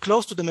has to be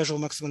close to the measure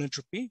of maximal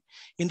entropy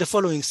in the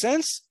following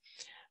sense: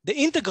 the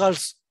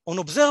integrals on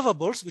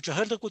observables, which are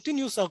Helder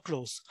continuous, are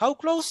close. How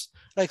close?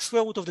 Like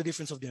square root of the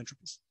difference of the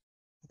entropies.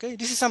 Okay,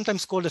 this is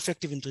sometimes called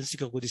effective intrinsic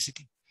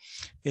ergodicity,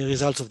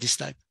 results of this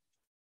type.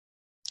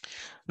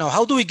 Now,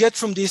 how do we get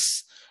from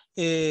this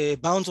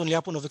bounds on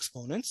Lyapunov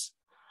exponents?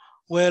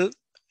 Well,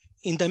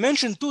 in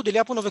dimension 2, the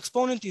Lyapunov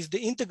exponent is the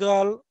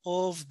integral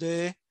of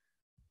the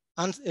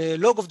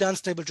log of the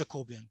unstable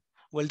Jacobian.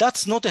 Well,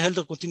 that's not a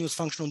Helder continuous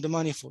function on the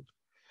manifold.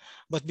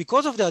 But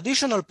because of the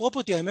additional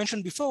property I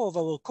mentioned before of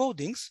our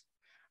codings,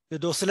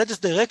 the oscillated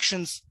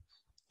directions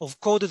of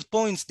coded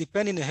points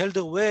depend in a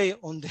Helder way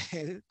on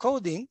the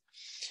coding,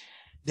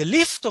 the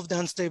lift of the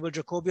unstable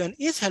Jacobian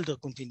is Helder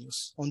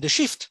continuous on the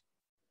shift.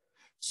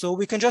 So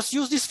we can just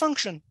use this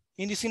function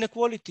in this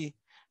inequality,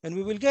 and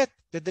we will get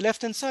that the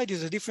left-hand side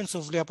is a difference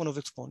of Lyapunov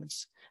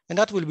exponents. And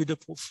that will be the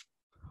proof.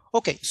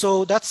 Okay,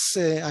 so that's,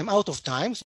 I'm out of time.